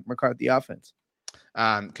from a Mike McCarthy offense.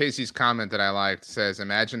 Casey's comment that I liked says,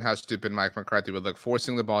 imagine how stupid Mike McCarthy would look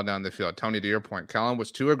forcing the ball down the field. Tony, to your point, Kellen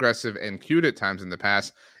was too aggressive and cute at times in the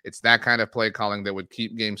past. It's that kind of play calling that would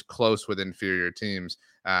keep games close with inferior teams.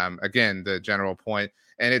 Again, the general point.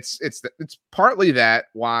 And it's partly that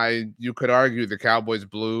why you could argue the Cowboys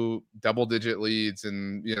blew double-digit leads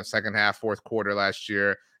in second half, fourth quarter last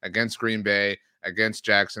year against Green Bay, against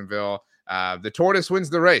Jacksonville. The tortoise wins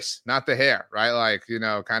the race, not the hare, right? Like,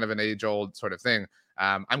 kind of an age-old sort of thing.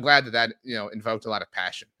 I'm glad that invoked a lot of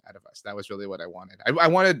passion out of us. That was really what I wanted. I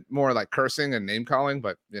wanted more like cursing and name calling,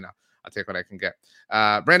 but I'll take what I can get.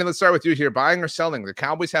 Brandon, let's start with you here. Buying or selling? The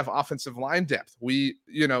Cowboys have offensive line depth. We,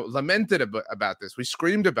 lamented about this. We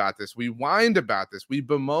screamed about this. We whined about this. We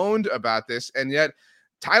bemoaned about this. And yet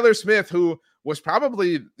Tyler Smith, who was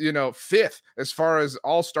probably, fifth as far as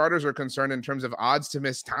all starters are concerned in terms of odds to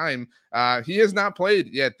miss time, he has not played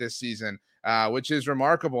yet this season. Which is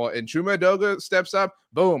remarkable. And Chuma Edoga steps up.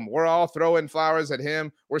 Boom. We're all throwing flowers at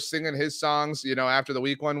him. We're singing his songs, after the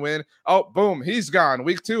week 1 win. Oh, boom. He's gone.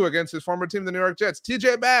 Week 2 against his former team, the New York Jets.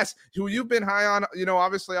 TJ Bass, who you've been high on,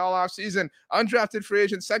 obviously all off season, undrafted free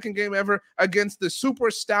agent, second game ever against the super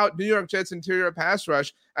stout New York Jets interior pass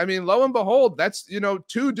rush. I mean, lo and behold, that's,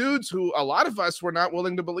 2 dudes who a lot of us were not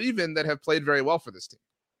willing to believe in that have played very well for this team.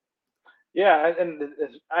 Yeah, and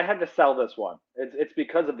I had to sell this one. It's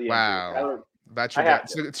because of the injury. Wow. That's your guy.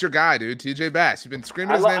 It's your guy, dude. TJ Bass. You've been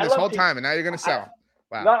screaming his name this whole time, and now you're going to sell.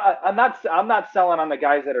 Wow. No, I'm not selling on the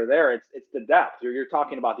guys that are there. It's the depth. You're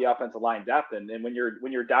talking about the offensive line depth, and when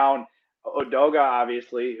you're down Edoga,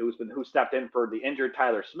 obviously, who stepped in for the injured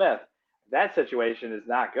Tyler Smith, that situation is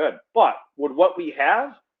not good. But with what we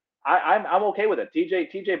have, I'm okay with it.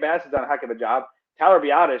 TJ Bass has done a heck of a job. Tyler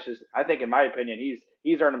Biadasz is, I think, in my opinion,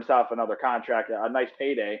 he's earned himself another contract, a nice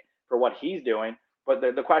payday for what he's doing. But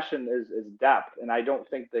the question is depth, and I don't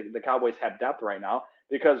think the Cowboys have depth right now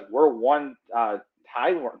because we're one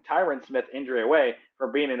Tyron Smith injury away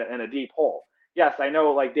from being in a deep hole. Yes, I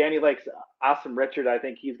know, like Danny likes Austin Richards. I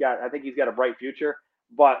think he's got a bright future,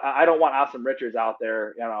 but I don't want Austin Richards out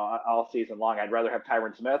there, all season long. I'd rather have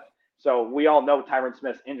Tyron Smith. So we all know Tyron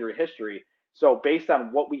Smith's injury history. So based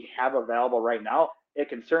on what we have available right now, it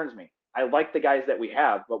concerns me. I like the guys that we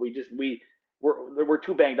have, but we're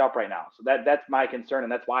too banged up right now. So that's my concern,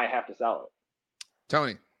 and that's why I have to sell it.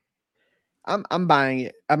 Tony, I'm buying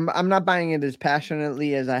it. I'm not buying it as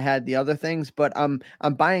passionately as I had the other things, but I'm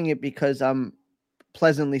buying it because I'm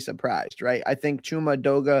pleasantly surprised, right? I think Chuma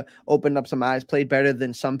Edoga opened up some eyes, played better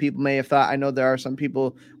than some people may have thought. I know there are some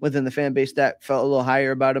people within the fan base that felt a little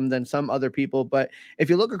higher about him than some other people, but if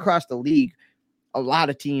you look across the league, a lot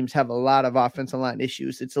of teams have a lot of offensive line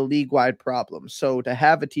issues. It's a league-wide problem. So to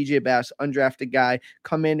have a TJ Bass, undrafted guy,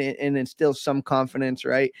 come in and instill some confidence,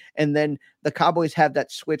 right? And then the Cowboys have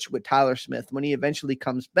that switch with Tyler Smith. When he eventually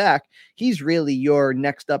comes back, he's really your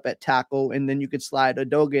next up at tackle, and then you could slide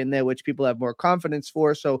Edoga in there, which people have more confidence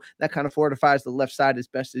for. So that kind of fortifies the left side as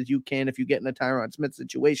best as you can if you get in a Tyron Smith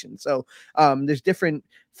situation. So there's different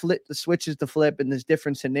switches to flip, and there's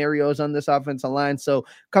different scenarios on this offensive line. So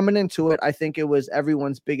coming into it, I think it was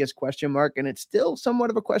everyone's biggest question mark, and it's still somewhat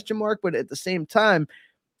of a question mark, but at the same time,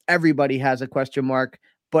 everybody has a question mark,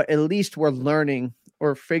 but at least we're learning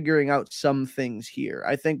or figuring out some things here.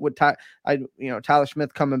 I think with Tyler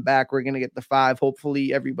Smith coming back, we're going to get the 5,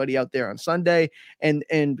 hopefully everybody out there on Sunday, and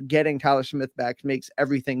getting Tyler Smith back makes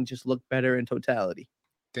everything just look better in totality.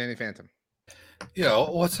 Danny Phantom.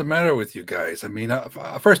 What's the matter with you guys? I mean,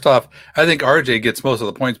 first off, I think RJ gets most of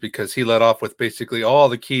the points because he led off with basically all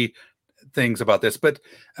the key things about this. But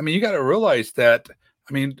I mean, you got to realize that.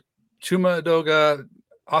 I mean, Chuma Adoga,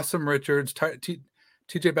 Awesome Richards,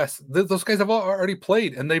 TJ Bass, those guys have already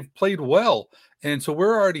played and they've played well, and so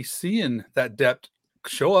we're already seeing that depth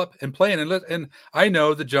show up and playing. And I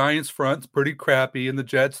know the Giants front's pretty crappy, and the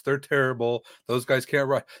Jets, they're terrible. Those guys can't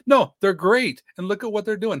run. No, they're great, and look at what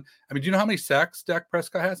they're doing. I mean, do you know how many sacks Dak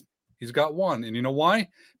Prescott has? He's got one, and you know why?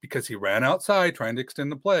 Because he ran outside trying to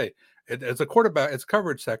extend the play. As a quarterback, it's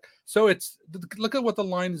coverage sack. So look at what the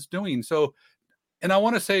line is doing. So, and I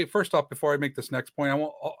want to say first off, before I make this next point, I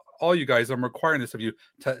want all you guys, I'm requiring this of you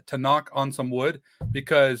to knock on some wood,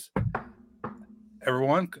 because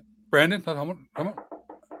everyone, Brandon, come on.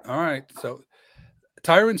 All right. So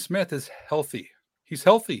Tyron Smith is healthy. He's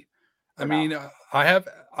healthy. I mean,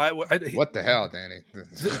 what the hell, Danny?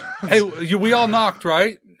 Hey, we all knocked,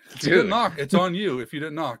 right? If you didn't knock, it's on you if you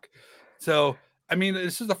didn't knock. So, I mean,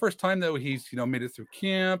 this is the first time that he's, made it through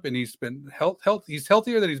camp, and he's been he's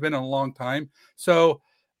healthier than he's been in a long time. So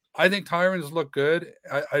I think Tyron's look good.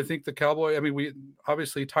 I think the Cowboy, I mean,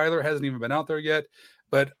 obviously Tyler hasn't even been out there yet,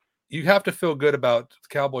 but you have to feel good about the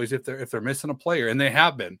Cowboys if they're missing a player, and they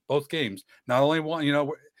have been both games. Not only one,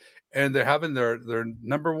 and they're having their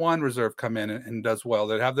number one reserve come in and does well.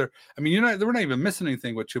 They have their, I mean, we're not even missing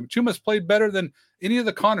anything with Chuma. Chuma's played better than any of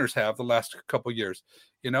the Connors have the last couple of years,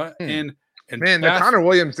 and man, the Connor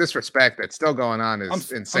Williams disrespect that's still going on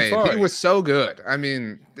is insane. He was so good. I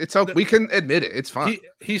mean, it's okay. We can admit it. It's fine.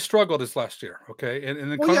 He struggled this last year. Okay.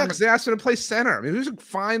 And because they asked him to play center. I mean, he was a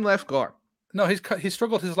fine left guard. No, he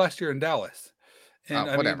struggled his last year in Dallas.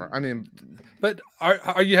 And whatever. But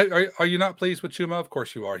are you not pleased with Chuma? Of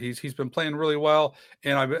course you are. He's been playing really well,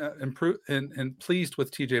 and I've been improved and pleased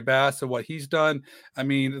with TJ Bass and what he's done. I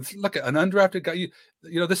mean, look at an undrafted guy.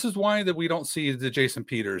 This is why that we don't see the Jason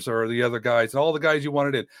Peters or the other guys and all the guys you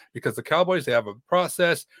wanted in, because the Cowboys, they have a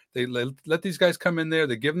process. They let these guys come in there.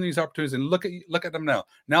 They give them these opportunities, and look at them now.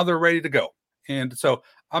 Now they're ready to go. And so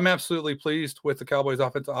I'm absolutely pleased with the Cowboys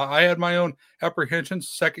offense. I had my own apprehensions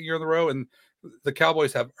second year in a row, and the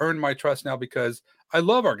Cowboys have earned my trust now because I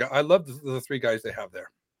love our guy. I love the three guys they have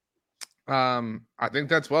there. I think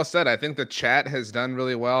that's well said. I think the chat has done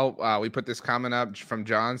really well. We put this comment up from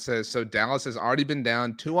John, says, so Dallas has already been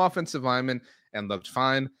down 2 offensive linemen and looked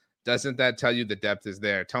fine. Doesn't that tell you the depth is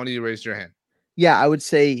there? Tony, you raised your hand. Yeah, I would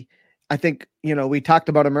say, I think, we talked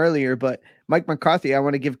about him earlier, but Mike McCarthy, I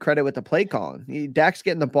want to give credit with the play calling. Dak's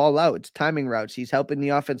getting the ball out. It's timing routes. He's helping the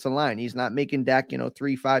offensive line. He's not making Dak,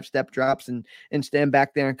 3-5 step drops and stand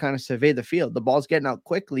back there and kind of survey the field. The ball's getting out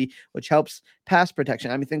quickly, which helps pass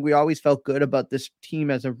protection. I think we always felt good about this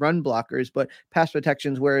team as a run blockers, but pass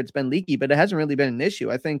protection's where it's been leaky, but it hasn't really been an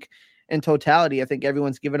issue. I think in totality, I think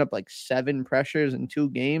everyone's given up like 7 pressures in 2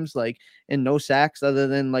 games, and no sacks other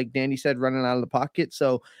than, like Danny said, running out of the pocket.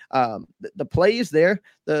 So the play is there.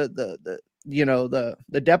 The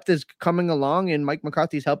depth is coming along, and Mike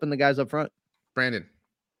McCarthy's helping the guys up front. Brandon.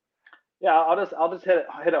 Yeah, I'll just hit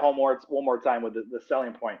it home one more time with the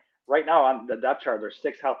selling point. Right now on the depth chart, there's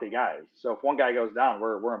 6 healthy guys. So if one guy goes down,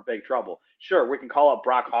 we're in big trouble. Sure, we can call up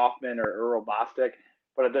Brock Hoffman or Earl Bostic,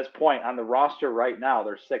 but at this point on the roster right now,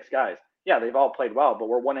 there's 6 guys. Yeah, they've all played well, but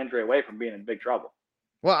we're 1 injury away from being in big trouble.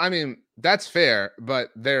 Well, I mean, that's fair, but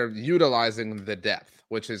they're utilizing the depth,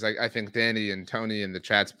 which is, I think, Danny and Tony in the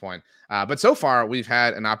chat's point. But so far, we've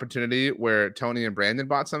had an opportunity where Tony and Brandon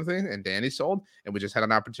bought something and Danny sold. And we just had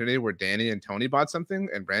an opportunity where Danny and Tony bought something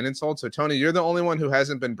and Brandon sold. So, Tony, you're the only one who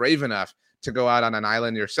hasn't been brave enough to go out on an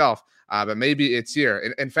island yourself. But maybe it's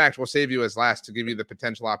here. In fact, we'll save you as last to give you the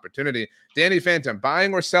potential opportunity. Danny Phantom,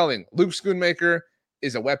 buying or selling? Luke Schoonmaker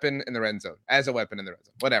is a weapon in the red zone, as a weapon in the red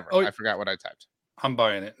zone. Whatever. I forgot what I typed. I'm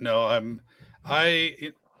buying it. No,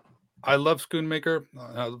 I love Schoonmaker,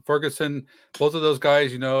 Ferguson, both of those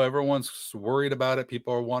guys. Everyone's worried about it.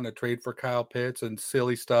 People are wanting to trade for Kyle Pitts and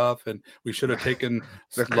silly stuff, and we should have taken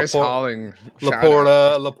the Chris Halling,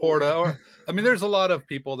 Laporta. Or there's a lot of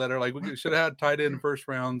people that are like, we should have had tight end first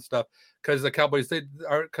round stuff, because the Cowboys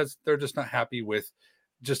because they're just not happy with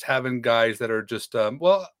just having guys that are just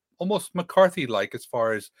almost McCarthy like as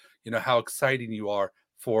far as how exciting you are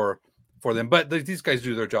for them. But these guys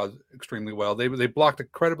do their job extremely well. They blocked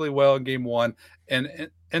incredibly well in game 1,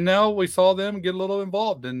 and now we saw them get a little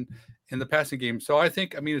involved in the passing game. So I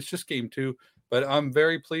think, it's just game 2, but I'm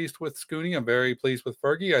very pleased with Scooney. I'm very pleased with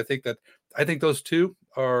Fergie. I think those 2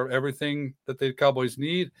 are everything that the Cowboys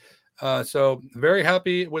need. So very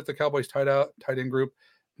happy with the Cowboys tight end group.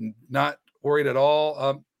 Not worried at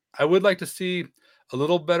all. I would like to see a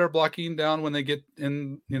little better blocking down when they get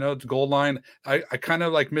in, to goal line. I kind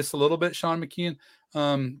of like miss a little bit Sean McKeon.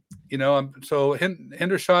 So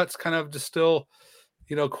Hendershot's kind of just still,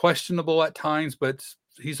 questionable at times, but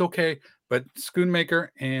he's okay. But Schoonmaker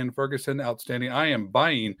and Ferguson, outstanding. I am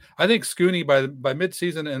buying. I think Scooney by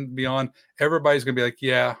midseason and beyond, everybody's going to be like,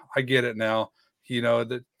 yeah, I get it now.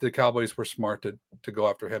 The Cowboys were smart to go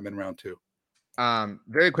after him in round 2.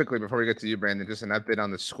 Very quickly before we get to you, Brandon, just an update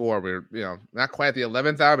on the score. We're, not quite at the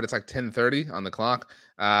 11th hour, but it's like 10:30 on the clock.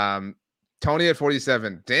 Tony at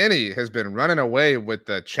 47. Danny has been running away with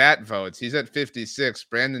the chat votes. He's at 56.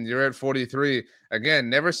 Brandon, you're at 43. Again,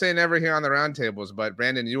 never say never here on the roundtables, but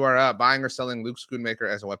Brandon, you are up. Buying or selling Luke Schoonmaker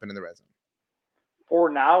as a weapon in the red zone? For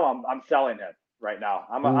now, I'm selling him right now.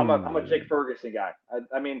 I'm a Jake Ferguson guy.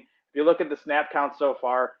 I mean, if you look at the snap count so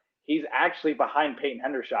far, he's actually behind Peyton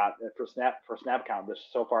Hendershot for snap count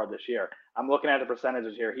so far this year. I'm looking at the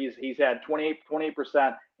percentages here. He's had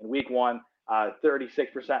 28% in week 1,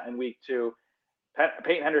 36% in week 2.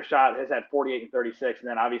 Peyton Hendershot has had 48 and 36, and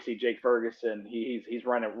then obviously Jake Ferguson, he's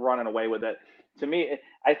running away with it. To me,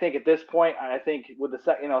 I think at this point, I think with the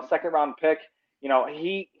second round pick,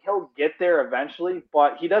 he'll get there eventually,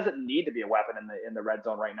 but he doesn't need to be a weapon in the red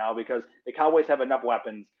zone right now because the Cowboys have enough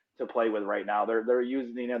weapons to play with right now. They're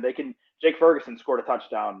using, Jake Ferguson scored a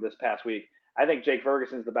touchdown this past week. I think Jake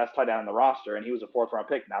Ferguson is the best tight end on the roster, and he was a 4th round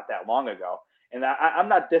pick not that long ago. And I'm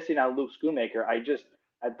not dissing on Luke Schoonmaker.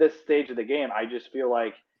 At this stage of the game, I just feel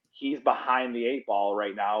like he's behind the 8 ball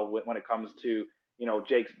right now when it comes to,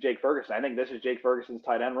 Jake Ferguson. I think this is Jake Ferguson's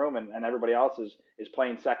tight end room, and everybody else is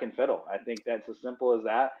playing second fiddle. I think that's as simple as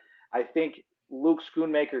that. I think Luke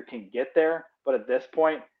Schoonmaker can get there, but at this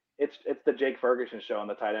point, it's the Jake Ferguson show in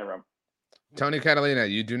the tight end room. Tony Catalina,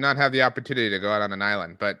 you do not have the opportunity to go out on an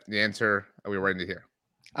island, but the answer we're waiting to hear.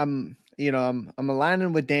 I'm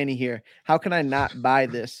aligning with Danny here. How can I not buy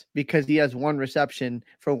this? Because he has 1 reception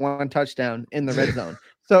for 1 touchdown in the red zone.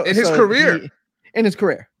 So in his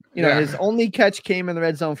career. His only catch came in the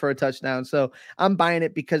red zone for a touchdown. So I'm buying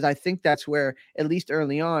it because I think that's where, at least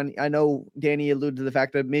early on, I know Danny alluded to the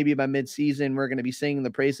fact that maybe by midseason, we're going to be singing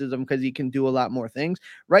the praises of him because he can do a lot more things.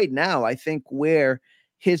 Right now, I think where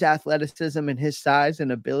his athleticism and his size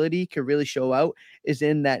and ability could really show out is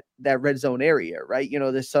in that red zone area, right?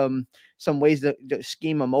 There's some ways to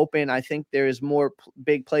scheme him open. I think there is more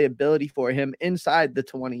big playability for him inside the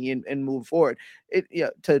 20 and move forward.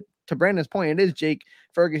 To Brandon's point, it is Jake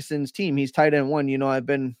Ferguson's team. He's tight end 1. I've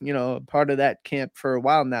been, part of that camp for a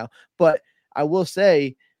while now. But I will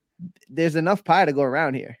say there's enough pie to go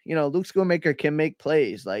around here. Luke Schoonmaker can make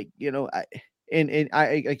plays. I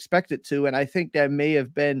expect it to. And I think that may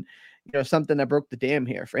have been, something that broke the dam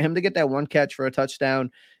here. For him to get that 1 catch for a touchdown,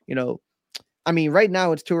 right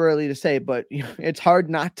now it's too early to say, but it's hard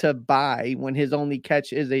not to buy when his only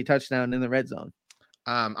catch is a touchdown in the red zone.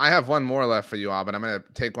 I have one more left for you all, but I'm going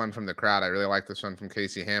to take one from the crowd. I really like this one from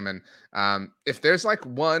Casey Hammond. If there's like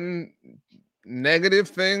one negative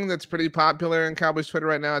thing that's pretty popular in Cowboys Twitter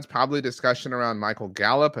right now, it's probably discussion around Michael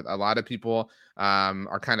Gallup. A lot of people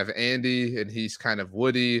are kind of Andy, and he's kind of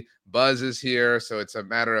Woody. Buzz is here, so it's a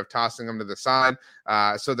matter of tossing him to the side.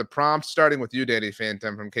 So the prompt, starting with you, Danny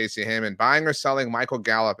Phantom, from Casey Hammond: buying or selling Michael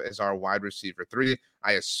Gallup as our wide receiver 3.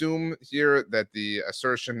 I assume here that the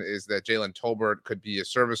assertion is that Jalen Tolbert could be a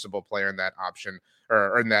serviceable player in that option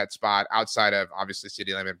or in that spot outside of obviously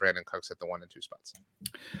CeeDee Lamb and Brandon Cooks at the 1 and 2 spots.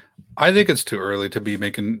 I think it's too early to be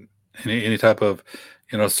making any type of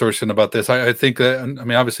assertion about this. I think that,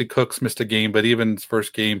 obviously Cooks missed a game, but even his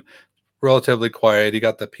first game, relatively quiet. He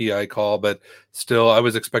got the PI call, but still I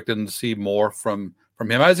was expecting to see more from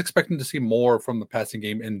him. I was expecting to see more from the passing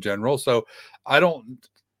game in general. So I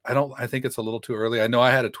think it's a little too early. I know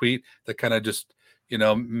I had a tweet that kind of just,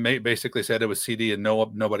 basically said it was CD and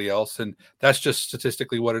nobody else. And that's just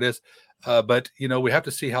statistically what it is. But we have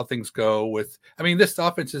to see how things go with, this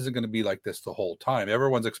offense isn't going to be like this the whole time.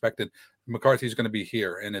 Everyone's expected McCarthy's going to be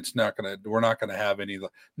here, and we're not going to have any,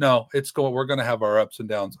 we're going to have our ups and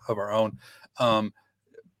downs of our own.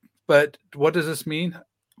 But what does this mean?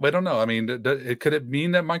 I don't know. Could it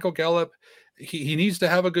mean that Michael Gallup, he needs to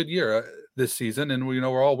have a good year this season? And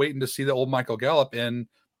we're all waiting to see the old Michael Gallup, and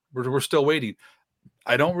we're still waiting.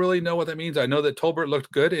 I don't really know what that means. I know that Tolbert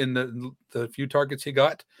looked good in the few targets he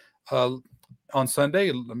got on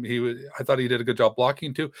Sunday. I thought he did a good job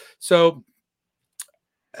blocking too. So,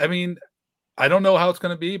 I don't know how it's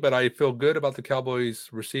going to be, but I feel good about the Cowboys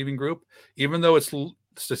receiving group, even though it's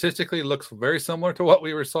statistically looks very similar to what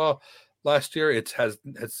we saw last year. It's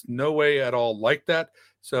no way at all like that.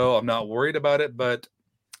 So I'm not worried about it, but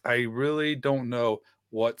I really don't know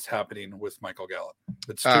what's happening with Michael Gallup.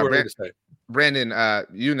 It's too early to say. Brandon,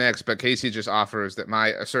 you next, but Casey just offers that my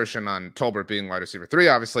assertion on Tolbert being wide receiver 3,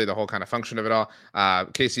 obviously the whole kind of function of it all.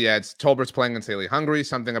 Casey adds, Tolbert's playing insanely hungry.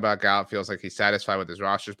 Something about Gallup feels like he's satisfied with his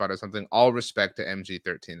roster spot or something. All respect to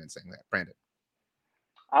MG13 and saying that. Brandon.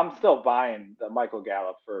 I'm still buying the Michael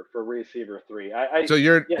Gallup for receiver 3. So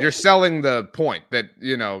you're selling the point that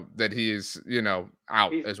that he's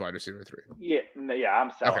out as wide receiver 3. Yeah,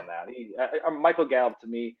 I'm selling that. Michael Gallup, to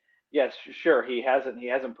me, yes, sure, he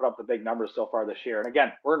hasn't put up the big numbers so far this year. And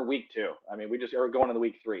again, we're in week 2. I mean, we just are going into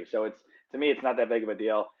week 3, so to me it's not that big of a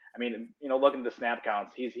deal. I mean, looking at the snap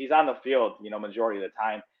counts, he's on the field, majority of the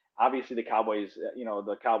time. Obviously, the Cowboys,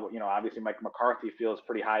 obviously Mike McCarthy feels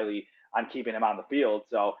pretty highly on keeping him on the field.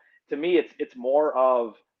 So to me, it's more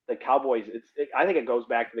of the Cowboys. I think it goes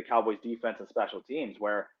back to the Cowboys defense and special teams,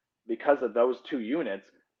 where because of those 2 units,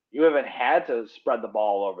 you haven't had to spread the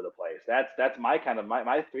ball all over the place. That's my kind of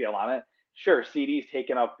my feel on it. Sure, CD's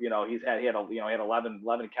taken up. He had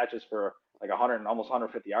 11 catches for like 100, almost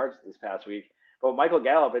 150 yards this past week. But Michael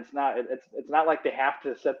Gallup, it's not like they have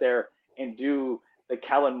to sit there and do the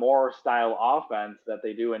Kellen Moore style offense that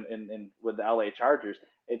they do in with the LA Chargers.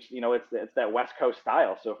 It's that West Coast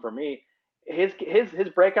style. So for me, his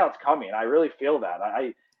breakout's coming. I really feel that.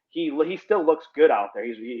 He still looks good out there.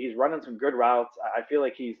 He's running some good routes. I feel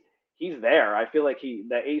like he's there. I feel like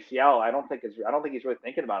the ACL. I don't think he's really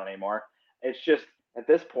thinking about it anymore. It's just at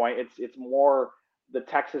this point, it's more the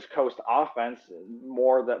Texas Coast offense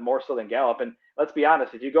more so than Gallup. And let's be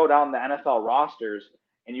honest, if you go down the NFL rosters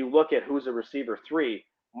and you look at who's a receiver 3,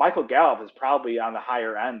 Michael Gallup is probably on the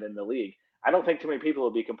higher end in the league. I don't think too many people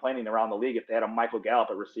would be complaining around the league if they had a Michael Gallup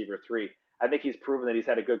at receiver 3. I think he's proven that he's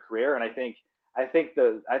had a good career, and I think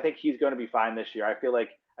he's going to be fine this year. I feel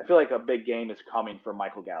like a big game is coming for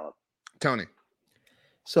Michael Gallup. Tony.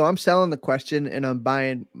 So I'm selling the question and I'm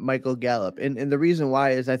buying Michael Gallup. And the reason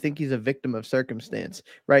why is I think he's a victim of circumstance,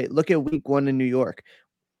 right? Look at week 1 in New York.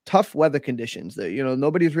 Tough weather conditions that,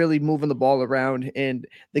 nobody's really moving the ball around, and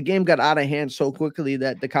the game got out of hand so quickly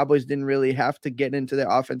that the Cowboys didn't really have to get into their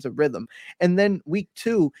offensive rhythm. And then week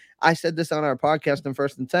 2, I said this on our podcast in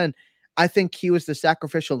 1st and 10, I think he was the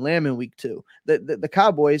sacrificial lamb in week 2. The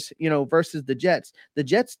Cowboys, versus the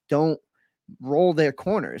Jets don't roll their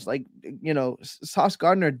corners. Like, Sauce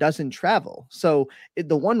Gardner doesn't travel. So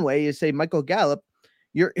the one way is say, Michael Gallup,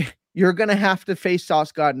 you're going to have to face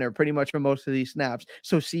Sauce Gardner pretty much for most of these snaps.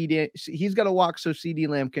 So he's got to walk so CD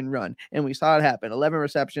Lamb can run. And we saw it happen. 11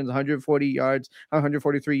 receptions, 140 yards,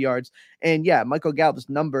 143 yards. And yeah, Michael Gallup's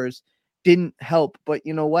numbers didn't help, but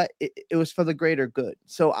you know what? It was for the greater good.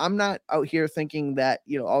 So I'm not out here thinking that,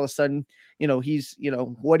 all of a sudden, he's,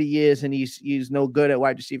 what he is, and he's no good at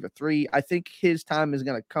wide receiver 3. I think his time is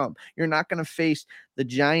going to come. You're not going to face the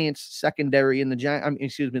Giants secondary and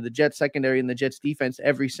the Jets secondary and the Jets defense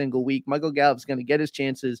every single week. Michael Gallup's going to get his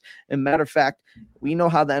chances. And matter of fact, we know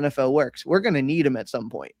how the NFL works. We're going to need him at some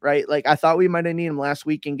point, right? Like I thought we might have needed him last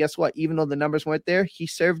week. And guess what? Even though the numbers weren't there, he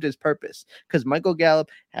served his purpose because Michael Gallup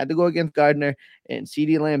had to go against Gardner and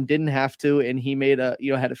CD Lamb didn't have to. And he made had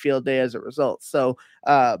a field day as a result. So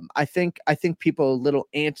I think people are a little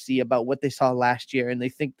antsy about what they saw last year, and they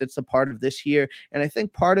think that's a part of this year. And I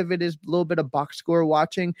think part of it is a little bit of box score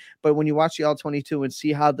watching. But when you watch the All-22 and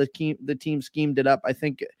see how the team schemed it up, I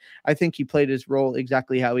think he played his role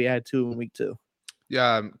exactly how he had to in week 2.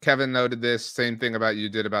 Yeah, Kevin noted this same thing you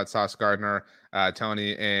did about Sauce Gardner,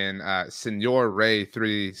 Tony, and Senor Ray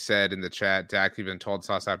 3 said in the chat, Dak even told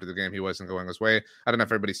Sauce after the game he wasn't going his way. I don't know if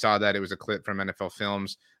everybody saw that. It was a clip from NFL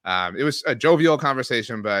Films. It was a jovial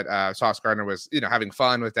conversation, but Sauce Gardner was, having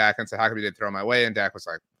fun with Dak and said, how come you didn't throw my way? And Dak was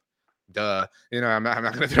like, duh, I'm not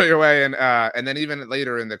going to throw your way. And then even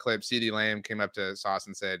later in the clip, CD Lamb came up to Sauce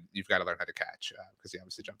and said, you've got to learn how to catch, because he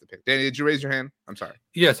obviously jumped the pick. Danny, did you raise your hand? I'm sorry.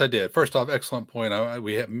 Yes, I did. First off, excellent point.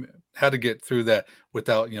 We had to get through that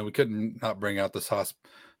without, we couldn't not bring out the Sauce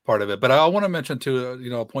part of it. But I want to mention too,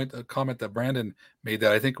 a comment that Brandon made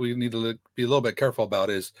that I think we need to be a little bit careful about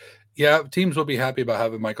is, yeah, teams will be happy about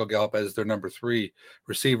having Michael Gallup as their number 3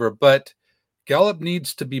 receiver, but Gallup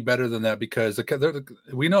needs to be better than that because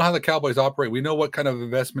we know how the Cowboys operate. We know what kind of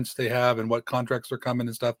investments they have and what contracts are coming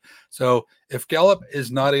and stuff. So if Gallup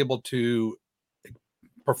is not able to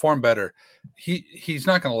perform better, he's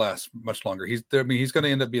not going to last much longer. He's going to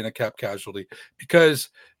end up being a cap casualty because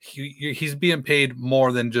he's being paid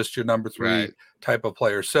more than just your number 3 type of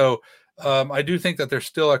player. So I do think that there's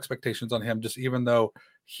still expectations on him, just even though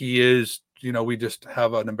he is, we just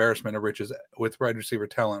have an embarrassment of riches with wide receiver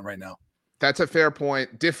talent right now. That's a fair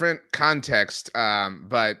point. Different context,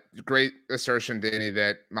 but great assertion, Danny,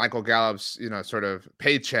 that Michael Gallup's, sort of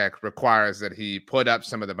paycheck requires that he put up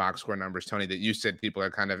some of the box score numbers, Tony, that you said people are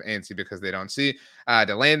kind of antsy because they don't see.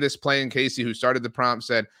 To land this plane, Casey, who started the prompt,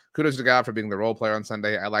 said, kudos to Gallup for being the role player on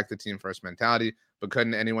Sunday. I like the team first mentality, but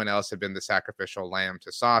couldn't anyone else have been the sacrificial lamb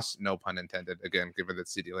to Sauce? No pun intended. Again, given that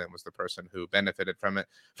CeeDee Lamb was the person who benefited from it.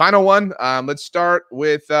 Final one. Let's start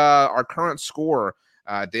with our current score.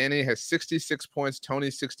 Danny has 66 points,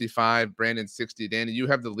 Tony 65, Brandon 60. Danny, you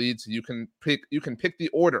have the lead, so you can pick the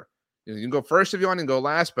order. You can go first if you want and go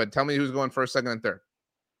last, but tell me who's going first, second, and third.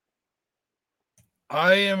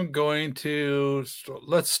 I am going to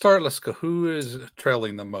let's go. Who is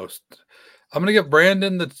trailing the most? I'm going to give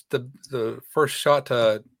Brandon the first shot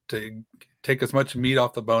to take as much meat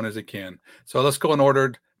off the bone as he can. So let's go in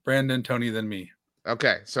order: Brandon, Tony, then me.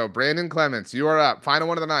 Okay, so Brandon Clements, you are up. Final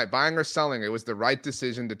one of the night. Buying or selling? It was the right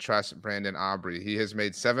decision to trust Brandon Aubrey. He has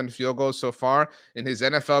made 7 field goals so far in his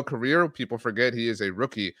NFL career. People forget he is a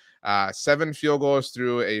rookie. 7 field goals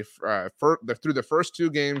through the first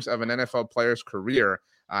 2 games of an NFL player's career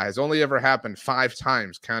has only ever happened 5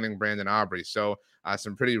 times, counting Brandon Aubrey. So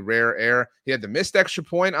some pretty rare air. He had the missed extra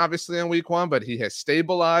point, obviously, in week 1, but he has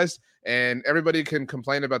stabilized. And everybody can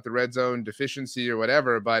complain about the red zone deficiency or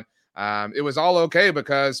whatever, but it was all okay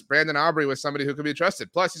because Brandon Aubrey was somebody who could be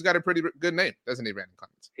trusted. Plus, he's got a pretty good name, doesn't he, Brandon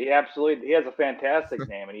Clements? He has a fantastic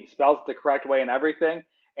name, and he spells it the correct way and everything.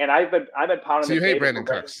 And I've been pounding. So you hate Brandon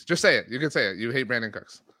Cooks? Just say it. You can say it. You hate Brandon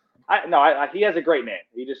Cooks. He has a great name.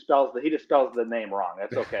 He just spells the name wrong.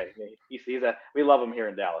 That's okay. We love him here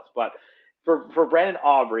in Dallas. But for Brandon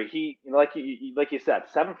Aubrey, he like you said,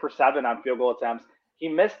 7 for 7 on field goal attempts. He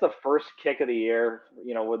missed the first kick of the year,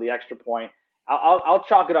 with the extra point. I'll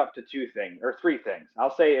chalk it up to 3 things.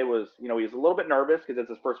 I'll say it was, he was a little bit nervous because it's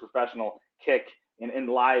his first professional kick in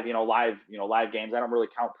live games. I don't really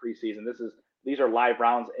count preseason. These are live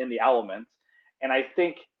rounds in the elements. And I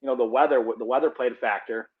think, the weather played a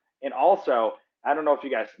factor. And also, I don't know if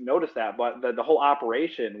you guys noticed that, but the whole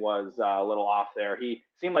operation was a little off there. He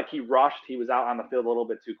seemed like he rushed. He was out on the field a little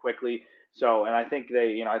bit too quickly. So, and I think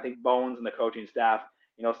I think Bones and the coaching staff,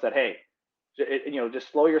 said, hey,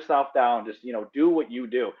 just slow yourself down. Just, do what you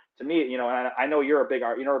do. To me, and I know you're a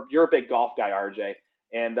big golf guy, RJ.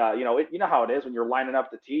 And, you know how it is when you're lining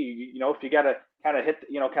up the tee, if you got to kind of hit,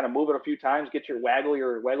 kind of move it a few times, get waggle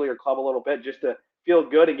your club a little bit just to feel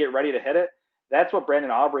good and get ready to hit it. That's what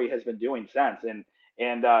Brandon Aubrey has been doing since.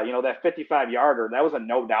 And that 55-yarder, that was a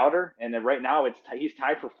no-doubter. And then right now he's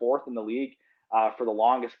tied for 4th in the league for the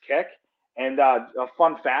longest kick. And a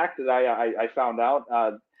fun fact that I found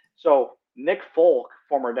out, so Nick Folk,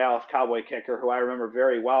 former Dallas Cowboy kicker, who I remember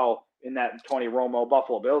very well in that Tony Romo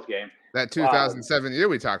Buffalo Bills game. That 2007 year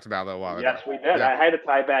we talked about a while ago. Yes, we did. Yeah. I had to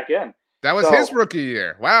tie back in. That was his rookie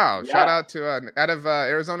year. Wow. Yeah. Shout out to out of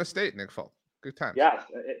Arizona State, Nick Folk. Good times. Yes.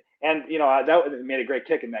 And, that made a great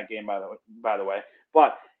kick in that game, by the way.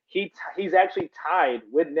 But he's actually tied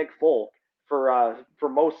with Nick Folk for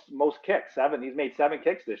most kicks. 7. He's made 7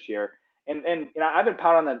 kicks this year. And I've been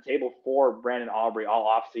pounding on the table for Brandon Aubrey all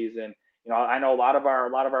off season. I know a lot of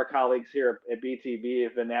our colleagues here at BTB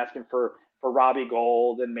have been asking for Robbie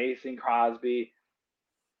Gould and Mason Crosby.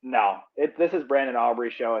 No, this is Brandon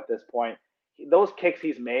Aubrey's show at this point. Those kicks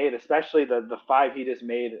he's made, especially the 5 he just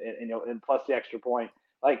made, and plus the extra point,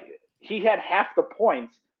 like he had half the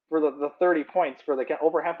points for the 30 points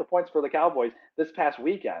over half the points for the Cowboys this past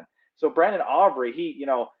weekend. So Brandon Aubrey,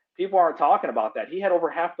 people aren't talking about that. He had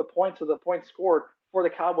over half the points of the points scored for the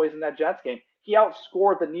Cowboys in that Jets game. He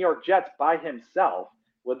outscored the New York Jets by himself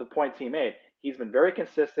with the points he made. He's been very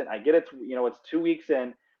consistent. I get it. It's 2 weeks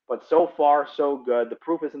in, but so far so good. The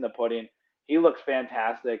proof is in the pudding. He looks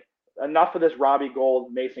fantastic. Enough of this Robbie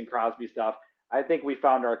Gould, Mason Crosby stuff. I think we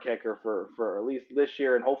found our kicker for at least this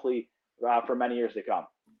year and hopefully for many years to come.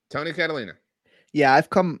 Tony Catalina. Yeah, I've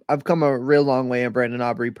come a real long way on Brandon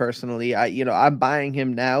Aubrey personally. I'm buying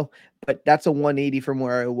him now, but that's a 180 from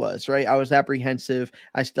where I was, right? I was apprehensive.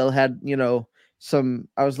 I still had, I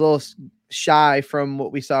was a little shy from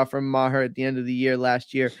what we saw from Maher at the end of the year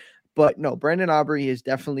last year. But no, Brandon Aubrey has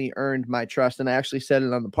definitely earned my trust. And I actually said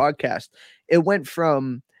it on the podcast. It went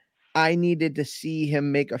from I needed to see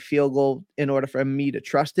him make a field goal in order for me to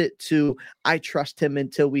trust it to I trust him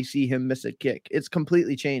until we see him miss a kick. It's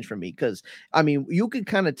completely changed for me because, you could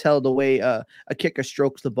kind of tell the way a kicker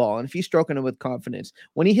strokes the ball. And if he's stroking it with confidence,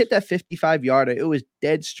 when he hit that 55-yarder, it was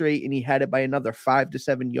dead straight, and he had it by another 5 to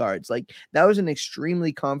 7 yards. Like, that was an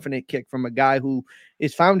extremely confident kick from a guy who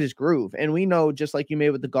is found his groove. And we know, just like you made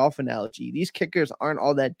with the golf analogy, these kickers aren't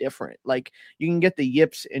all that different. Like, you can get the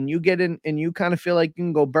yips and you get in and you kind of feel like you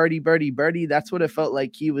can go birdie, birdie, birdie. That's what it felt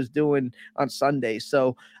like he was doing on Sunday.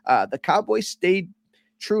 So the Cowboys stayed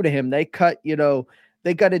true to him. They cut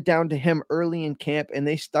it down to him early in camp, and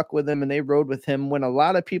they stuck with him and they rode with him when a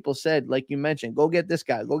lot of people said, like you mentioned, go get this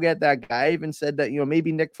guy, go get that guy. I even said that,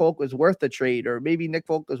 maybe Nick Folk was worth the trade, or maybe Nick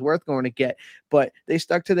Folk was worth going to get, but they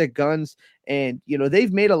stuck to their guns. And,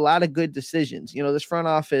 they've made a lot of good decisions. This front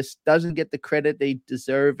office doesn't get the credit they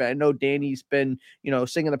deserve. I know Danny's been,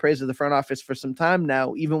 singing the praise of the front office for some time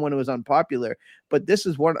now, even when it was unpopular. But this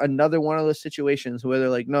is another one of those situations where they're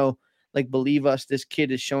like, no, like, believe us, this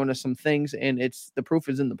kid is showing us some things, and the proof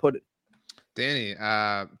is in the pudding. Danny,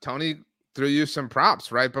 Tony threw you some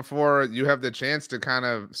props right before you have the chance to kind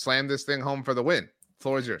of slam this thing home for the win.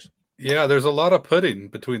 Floor is yours. Yeah, there's a lot of pudding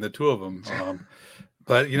between the two of them.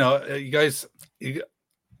 But you guys,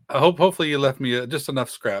 hopefully you left me just enough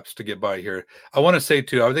scraps to get by here. I want to say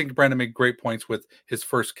too, I think Brandon made great points with his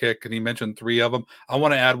first kick, and he mentioned 3 of them. I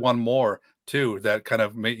want to add one more too that kind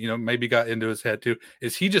of maybe got into his head too.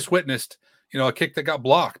 Is he just witnessed a kick that got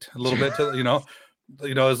blocked a little bit to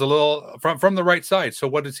is a little from the right side. So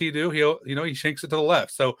what does he do? He shanks it to the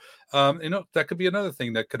left. So that could be another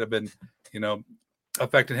thing that could have been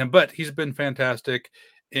affected him. But he's been fantastic.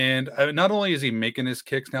 And not only is he making his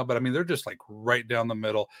kicks now, but I mean, they're just like right down the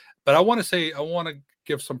middle. But I want to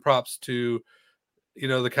give some props to,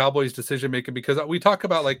 the Cowboys decision making, because we talk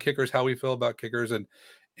about like kickers, how we feel about kickers.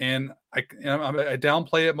 And I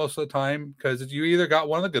downplay it most of the time, because you either got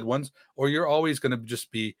one of the good ones or you're always going to just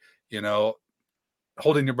be,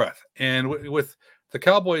 holding your breath. And with the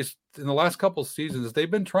Cowboys in the last couple of seasons, they've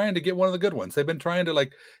been trying to get one of the good ones. They've been trying to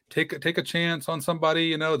like take a chance on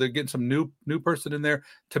somebody. They're getting some new person in there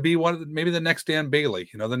to be maybe the next Dan Bailey.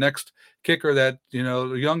 The next kicker that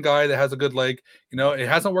young guy that has a good leg. It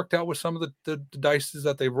hasn't worked out with some of the dices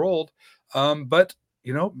that they've rolled, but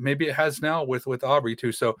maybe it has now with Aubrey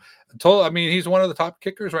too. So he's one of the top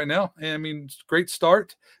kickers right now. And I mean, great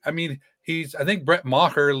start. I mean, I think Brett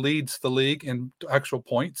Maher leads the league in actual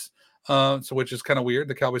points. Which is kind of weird,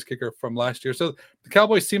 the Cowboys kicker from last year. So the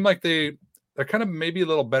Cowboys seem like they're kind of maybe a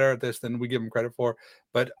little better at this than we give them credit for.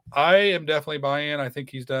 But I am definitely buying. I think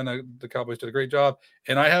the Cowboys did a great job,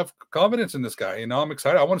 and I have confidence in this guy. I'm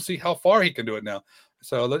excited. I want to see how far he can do it now.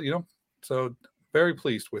 So so very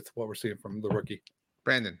pleased with what we're seeing from the rookie.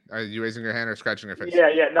 Brandon, are you raising your hand or scratching your face?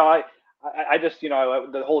 Yeah. No, I just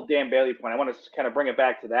the whole Dan Bailey point. I want to kind of bring it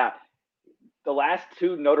back to that. The last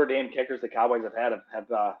 2 Notre Dame kickers the Cowboys have had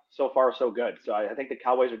have so far so good. So I think the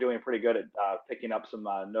Cowboys are doing pretty good at picking up some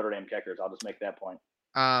Notre Dame kickers. I'll just make that point.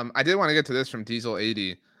 I did want to get to this from Diesel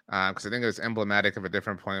 80 because I think it was emblematic of a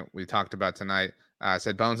different point we talked about tonight.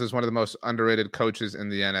 Said Bones is one of the most underrated coaches in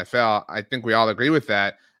the NFL. I think we all agree with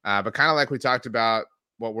that. But kind of like we talked about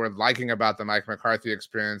what we're liking about the Mike McCarthy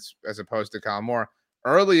experience as opposed to Kyle Moore.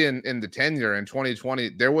 Early in the tenure in 2020,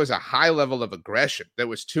 there was a high level of aggression that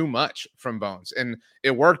was too much from Bones, and it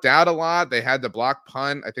worked out a lot. They had the block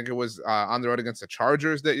punt. I think it was on the road against the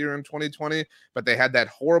Chargers that year in 2020, but they had that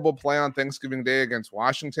horrible play on Thanksgiving Day against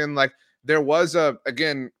Washington. Like, there was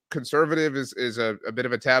again, conservative is a bit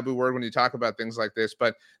of a taboo word when you talk about things like this,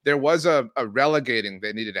 but there was a relegating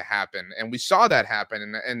that needed to happen. And we saw that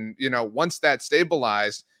happen. And once that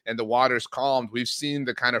stabilized and the waters calmed, we've seen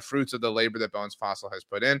the kind of fruits of the labor that Bones Fossil has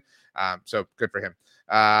put in. So good for him.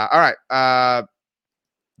 All right.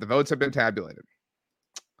 The votes have been tabulated.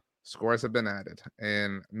 Scores have been added.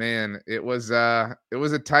 And man, it was a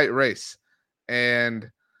tight race.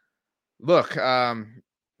 And look,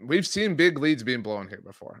 we've seen big leads being blown here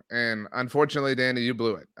before. And unfortunately, Danny, you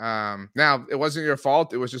blew it. Now, it wasn't your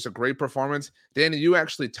fault. It was just a great performance. Danny, you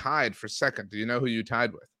actually tied for second. Do you know who you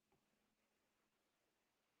tied with?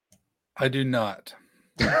 I do not.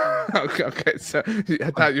 Okay, so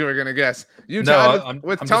I thought you were going to guess. You tied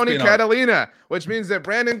with Tony Catalina, which means that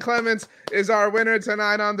Brandon Clements is our winner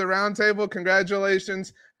tonight on the Roundtable.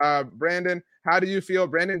 Congratulations, Brandon. How do you feel?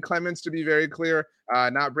 Brandon Clements, to be very clear,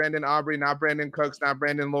 not Brandon Aubrey, not Brandon Cooks, not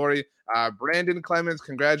Brandon Laurie. Brandon Clements,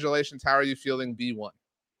 congratulations. How are you feeling, B1?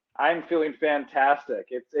 I'm feeling fantastic.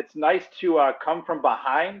 It's nice to come from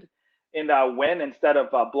behind and win instead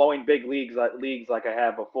of blowing big leagues like I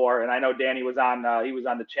have before. And I know Danny was on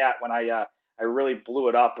the chat when I really blew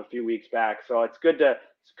it up a few weeks back. So it's good to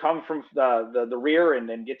come from the rear and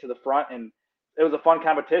then get to the front. And it was a fun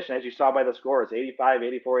competition, as you saw by the scores, 85,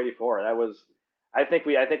 84, 84. I think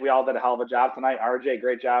we all did a hell of a job tonight. RJ,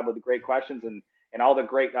 great job with the great questions. And and all the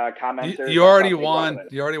great commenters. You already won.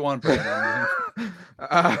 You already won, Brandon.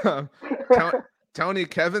 Tony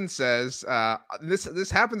Kevin says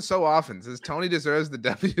this happens so often. Says Tony deserves the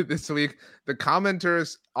W this week. The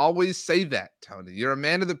commenters always say that, Tony. You're a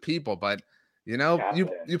man of the people, but you know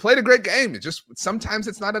you played a great game. It just sometimes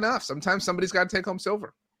it's not enough. Sometimes somebody's got to take home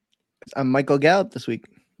silver. I'm Michael Gallup this week.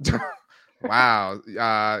 Wow,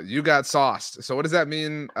 you got sauced. So what does that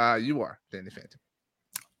mean? You are Danny Phantom.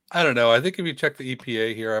 I don't know. I think if you check the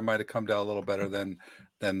EPA here, I might have come down a little better than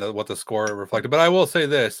what the score reflected. But I will say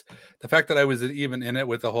this: the fact that I was even in it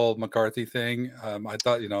with the whole McCarthy thing, I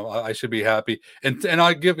thought I should be happy, and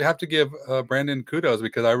I have to give Brandon kudos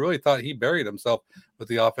because I really thought he buried himself with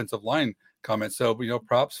the offensive line comment. So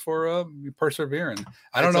props for persevering.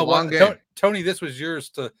 I don't know what Tony. This was yours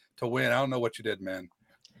to win. I don't know what you did, man.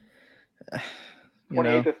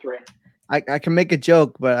 28-3. I can make a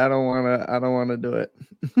joke, but I don't want to do it.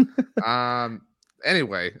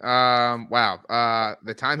 Anyway, wow.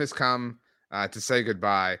 The time has come to say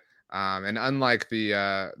goodbye. And unlike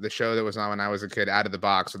the show that was on when I was a kid, Out of the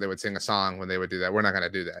Box, where they would sing a song when they would do that, we're not going to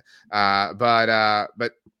do that.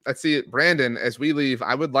 But let's see, Brandon. As we leave,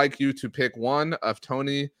 I would like you to pick one of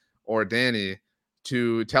Tony or Danny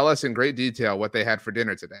to tell us in great detail what they had for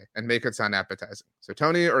dinner today and make it sound appetizing. So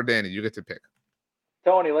Tony or Danny, you get to pick.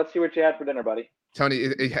 Tony, let's see what you had for dinner, buddy. Tony,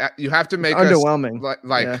 you have to make underwhelming.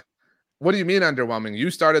 Us What do you mean underwhelming?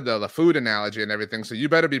 You started the food analogy and everything, so you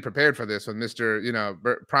better be prepared for this with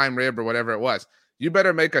Mr. Prime Rib or whatever it was. You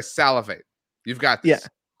better make us salivate. You've got this. Yeah.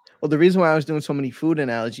 Well, the reason why I was doing so many food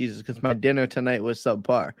analogies is because my dinner tonight was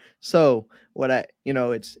subpar. So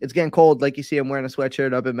it's getting cold. Like you see, I'm wearing a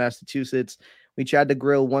sweatshirt up in Massachusetts. We tried to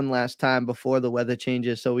grill one last time before the weather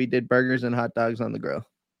changes, so we did burgers and hot dogs on the grill.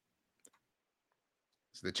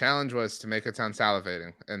 So the challenge was to make it sound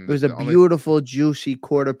salivating. And it was a beautiful, juicy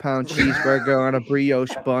quarter-pound cheeseburger on a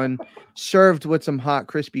brioche bun, served with some hot,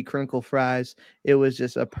 crispy crinkle fries. It was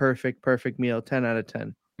just a perfect meal. 10 out of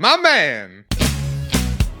 10. My man.